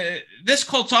this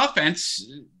Colts offense,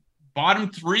 bottom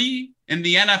 3 in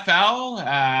the NFL.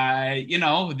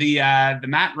 The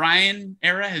Matt Ryan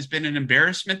era has been an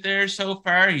embarrassment there so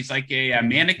far. He's like a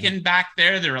mannequin back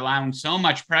there. They're allowing so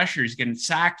much pressure. He's getting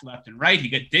sacked left and right. He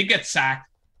did get sacked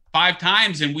 5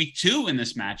 times in week 2 in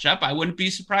this matchup. I wouldn't be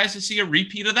surprised to see a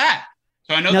repeat of that.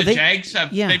 So I know the Jags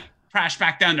they've crashed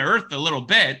back down to earth a little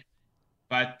bit,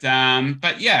 but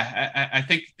I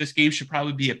think this game should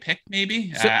probably be a pick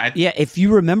maybe. So, if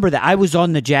you remember that, I was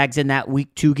on the Jags in that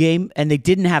week 2 game, and they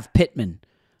didn't have Pittman,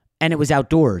 and it was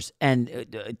outdoors, and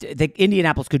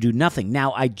Indianapolis could do nothing.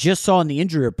 Now, I just saw in the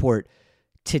injury report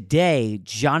today,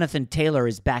 Jonathan Taylor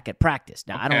is back at practice.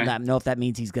 Now, I don't know if that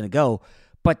means he's going to go,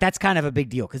 but that's kind of a big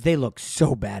deal because they look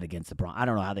so bad against the Broncos. I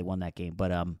don't know how they won that game,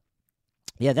 but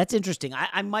Yeah, that's interesting.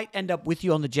 I might end up with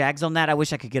you on the Jags on that. I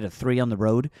wish I could get a 3 on the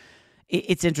road.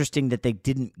 It's interesting that they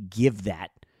didn't give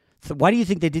that. So why do you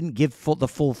think they didn't give the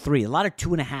full 3? A lot of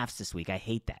 2.5s this week. I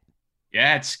hate that.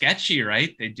 Yeah, it's sketchy,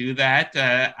 right? They do that.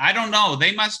 I don't know.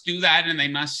 They must do that, and they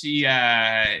must see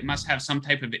it must have some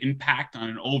type of impact on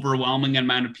an overwhelming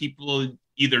amount of people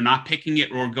either not picking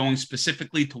it or going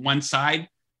specifically to one side,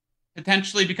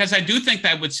 potentially, because I do think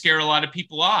that would scare a lot of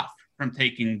people off from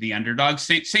taking the underdog.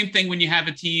 Same thing when you have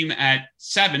a team at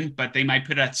 7, but they might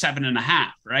put it at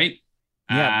 7.5, right?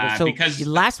 Yeah, so because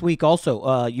last week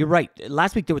also, you're right.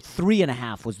 Last week there were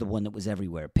 3.5 was the one that was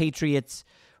everywhere. Patriots,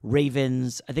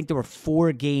 Ravens. I think there were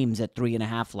 4 games at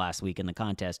 3.5 last week in the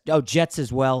contest. Oh, Jets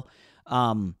as well.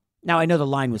 Now I know the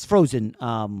line was frozen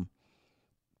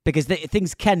because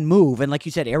things can move, and like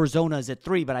you said, Arizona is at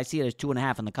 3, but I see it as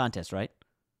 2.5 in the contest, right?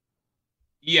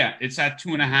 Yeah, it's at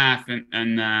 2.5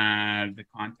 in the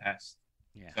contest.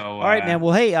 Yeah. So all right, man.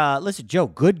 Well, hey, listen, Joe,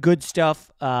 good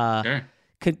stuff. Sure.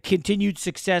 Continued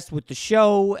success with the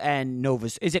show and Nova.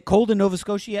 Is it cold in Nova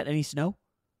Scotia yet? Any snow?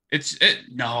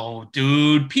 No,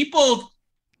 dude. People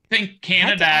think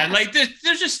Canada, like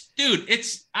there's just, dude,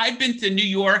 I've been to New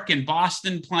York and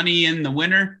Boston plenty in the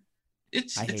winter.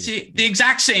 It's the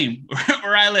exact same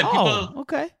where I live. Oh,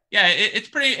 okay. Yeah,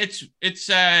 it's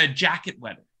jacket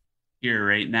weather here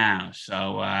right now.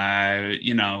 So,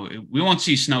 we won't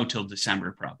see snow till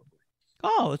December probably.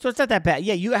 Oh, so it's not that bad.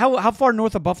 Yeah. How far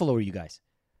north of Buffalo are you guys?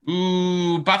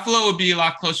 Ooh, Buffalo would be a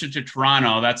lot closer to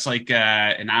Toronto. That's like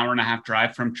an hour and a half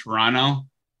drive from Toronto.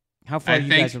 How far are you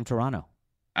guys from Toronto?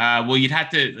 Well,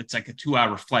 it's like a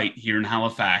 2-hour flight here in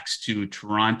Halifax to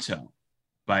Toronto.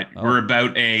 But we're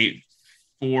about a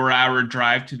 4-hour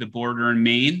drive to the border in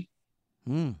Maine.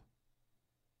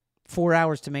 4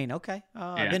 hours to Maine. Okay.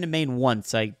 I've been to Maine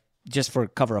once. Just for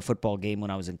cover a football game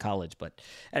when I was in college. But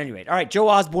at any rate, all right, Joe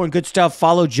Osborne, good stuff.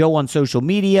 Follow Joe on social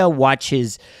media. Watch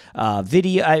his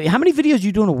video. How many videos are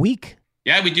you doing a week?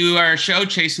 Yeah, we do our show,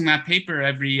 Chasing That Paper,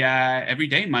 every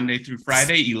day, Monday through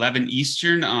Friday, 11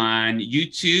 Eastern on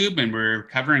YouTube. And we're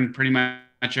covering pretty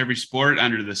much every sport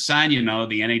under the sun. You know,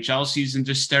 the NHL season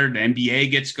just started. The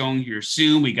NBA gets going here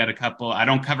soon. We got a couple. I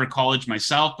don't cover college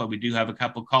myself, but we do have a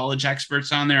couple college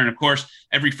experts on there. And, of course,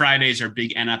 every Friday is our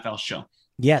big NFL show.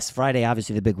 Yes, Friday,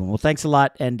 obviously the big one. Well, thanks a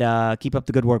lot, and keep up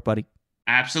the good work, buddy.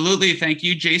 Absolutely. Thank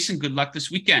you, Jason. Good luck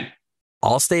this weekend.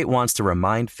 Allstate wants to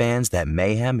remind fans that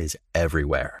mayhem is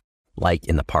everywhere. Like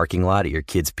in the parking lot at your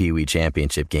kid's Pee Wee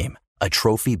Championship game. A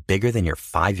trophy bigger than your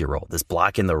 5-year-old is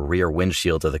blocking the rear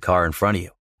windshield of the car in front of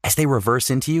you. As they reverse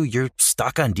into you, you're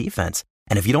stuck on defense.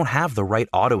 And if you don't have the right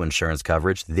auto insurance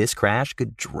coverage, this crash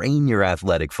could drain your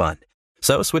athletic fund.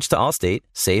 So switch to Allstate,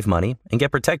 save money, and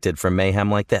get protected from mayhem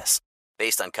like this.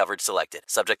 Based on coverage selected,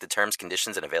 subject to terms,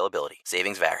 conditions, and availability.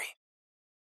 Savings vary.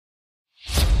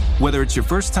 Whether it's your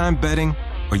first time betting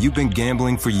or you've been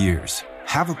gambling for years,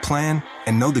 have a plan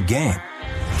and know the game.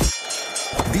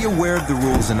 Be aware of the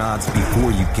rules and odds before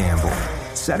you gamble.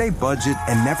 Set a budget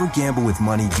and never gamble with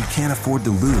money you can't afford to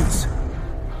lose.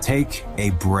 Take a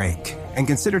break and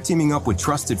consider teaming up with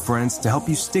trusted friends to help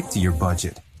you stick to your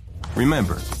budget.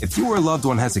 Remember, if you or a loved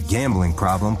one has a gambling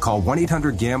problem, call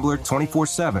 1-800-GAMBLER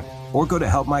 24/7 or go to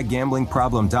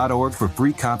helpmygamblingproblem.org for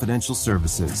free confidential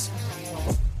services.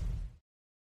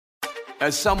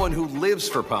 As someone who lives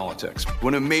for politics,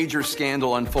 when a major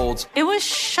scandal unfolds, it was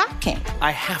shocking.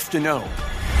 I have to know,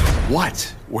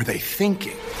 what were they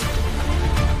thinking?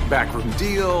 Backroom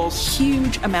deals,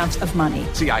 huge amounts of money,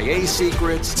 CIA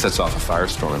secrets, sets off a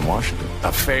firestorm in Washington,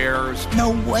 affairs.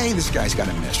 No way this guy's got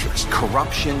a mistress.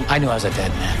 Corruption. I knew I was a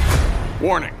dead man.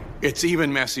 Warning, it's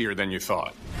even messier than you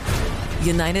thought.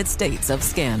 United States of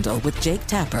Scandal with Jake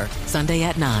Tapper, Sunday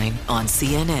at 9 on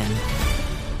CNN.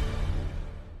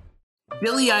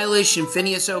 Billie Eilish and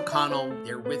Phineas O'Connell,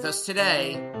 they're with us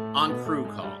today on Crew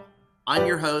Call. I'm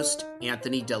your host,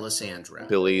 Anthony D'Alessandro.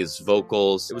 Billie's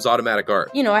vocals, it was automatic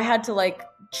art. You know, I had to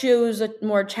choose a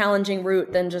more challenging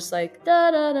route than just da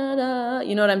da da da.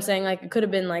 You know what I'm saying? It could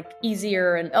have been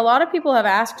easier. And a lot of people have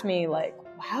asked me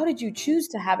how did you choose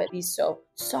to have it be so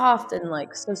soft and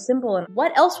so simple? And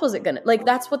what else was it gonna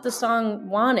that's what the song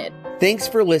wanted. Thanks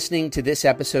for listening to this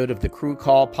episode of the Crew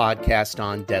Call podcast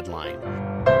on Deadline.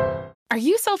 Are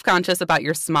you self-conscious about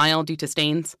your smile due to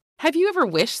stains? Have you ever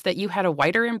wished that you had a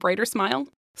whiter and brighter smile?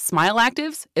 Smile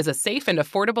Actives is a safe and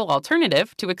affordable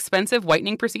alternative to expensive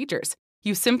whitening procedures.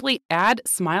 You simply add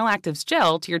Smile Actives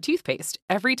gel to your toothpaste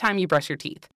every time you brush your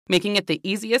teeth, making it the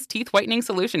easiest teeth whitening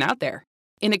solution out there.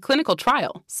 In a clinical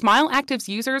trial, Smile Actives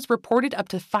users reported up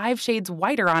to 5 shades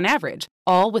whiter on average,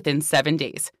 all within 7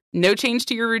 days. No change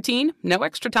to your routine, no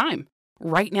extra time.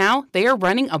 Right now, they are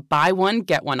running a buy one,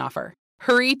 get one offer.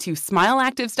 Hurry to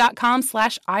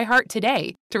smileactives.com/iHeart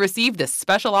today to receive this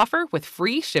special offer with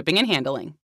free shipping and handling.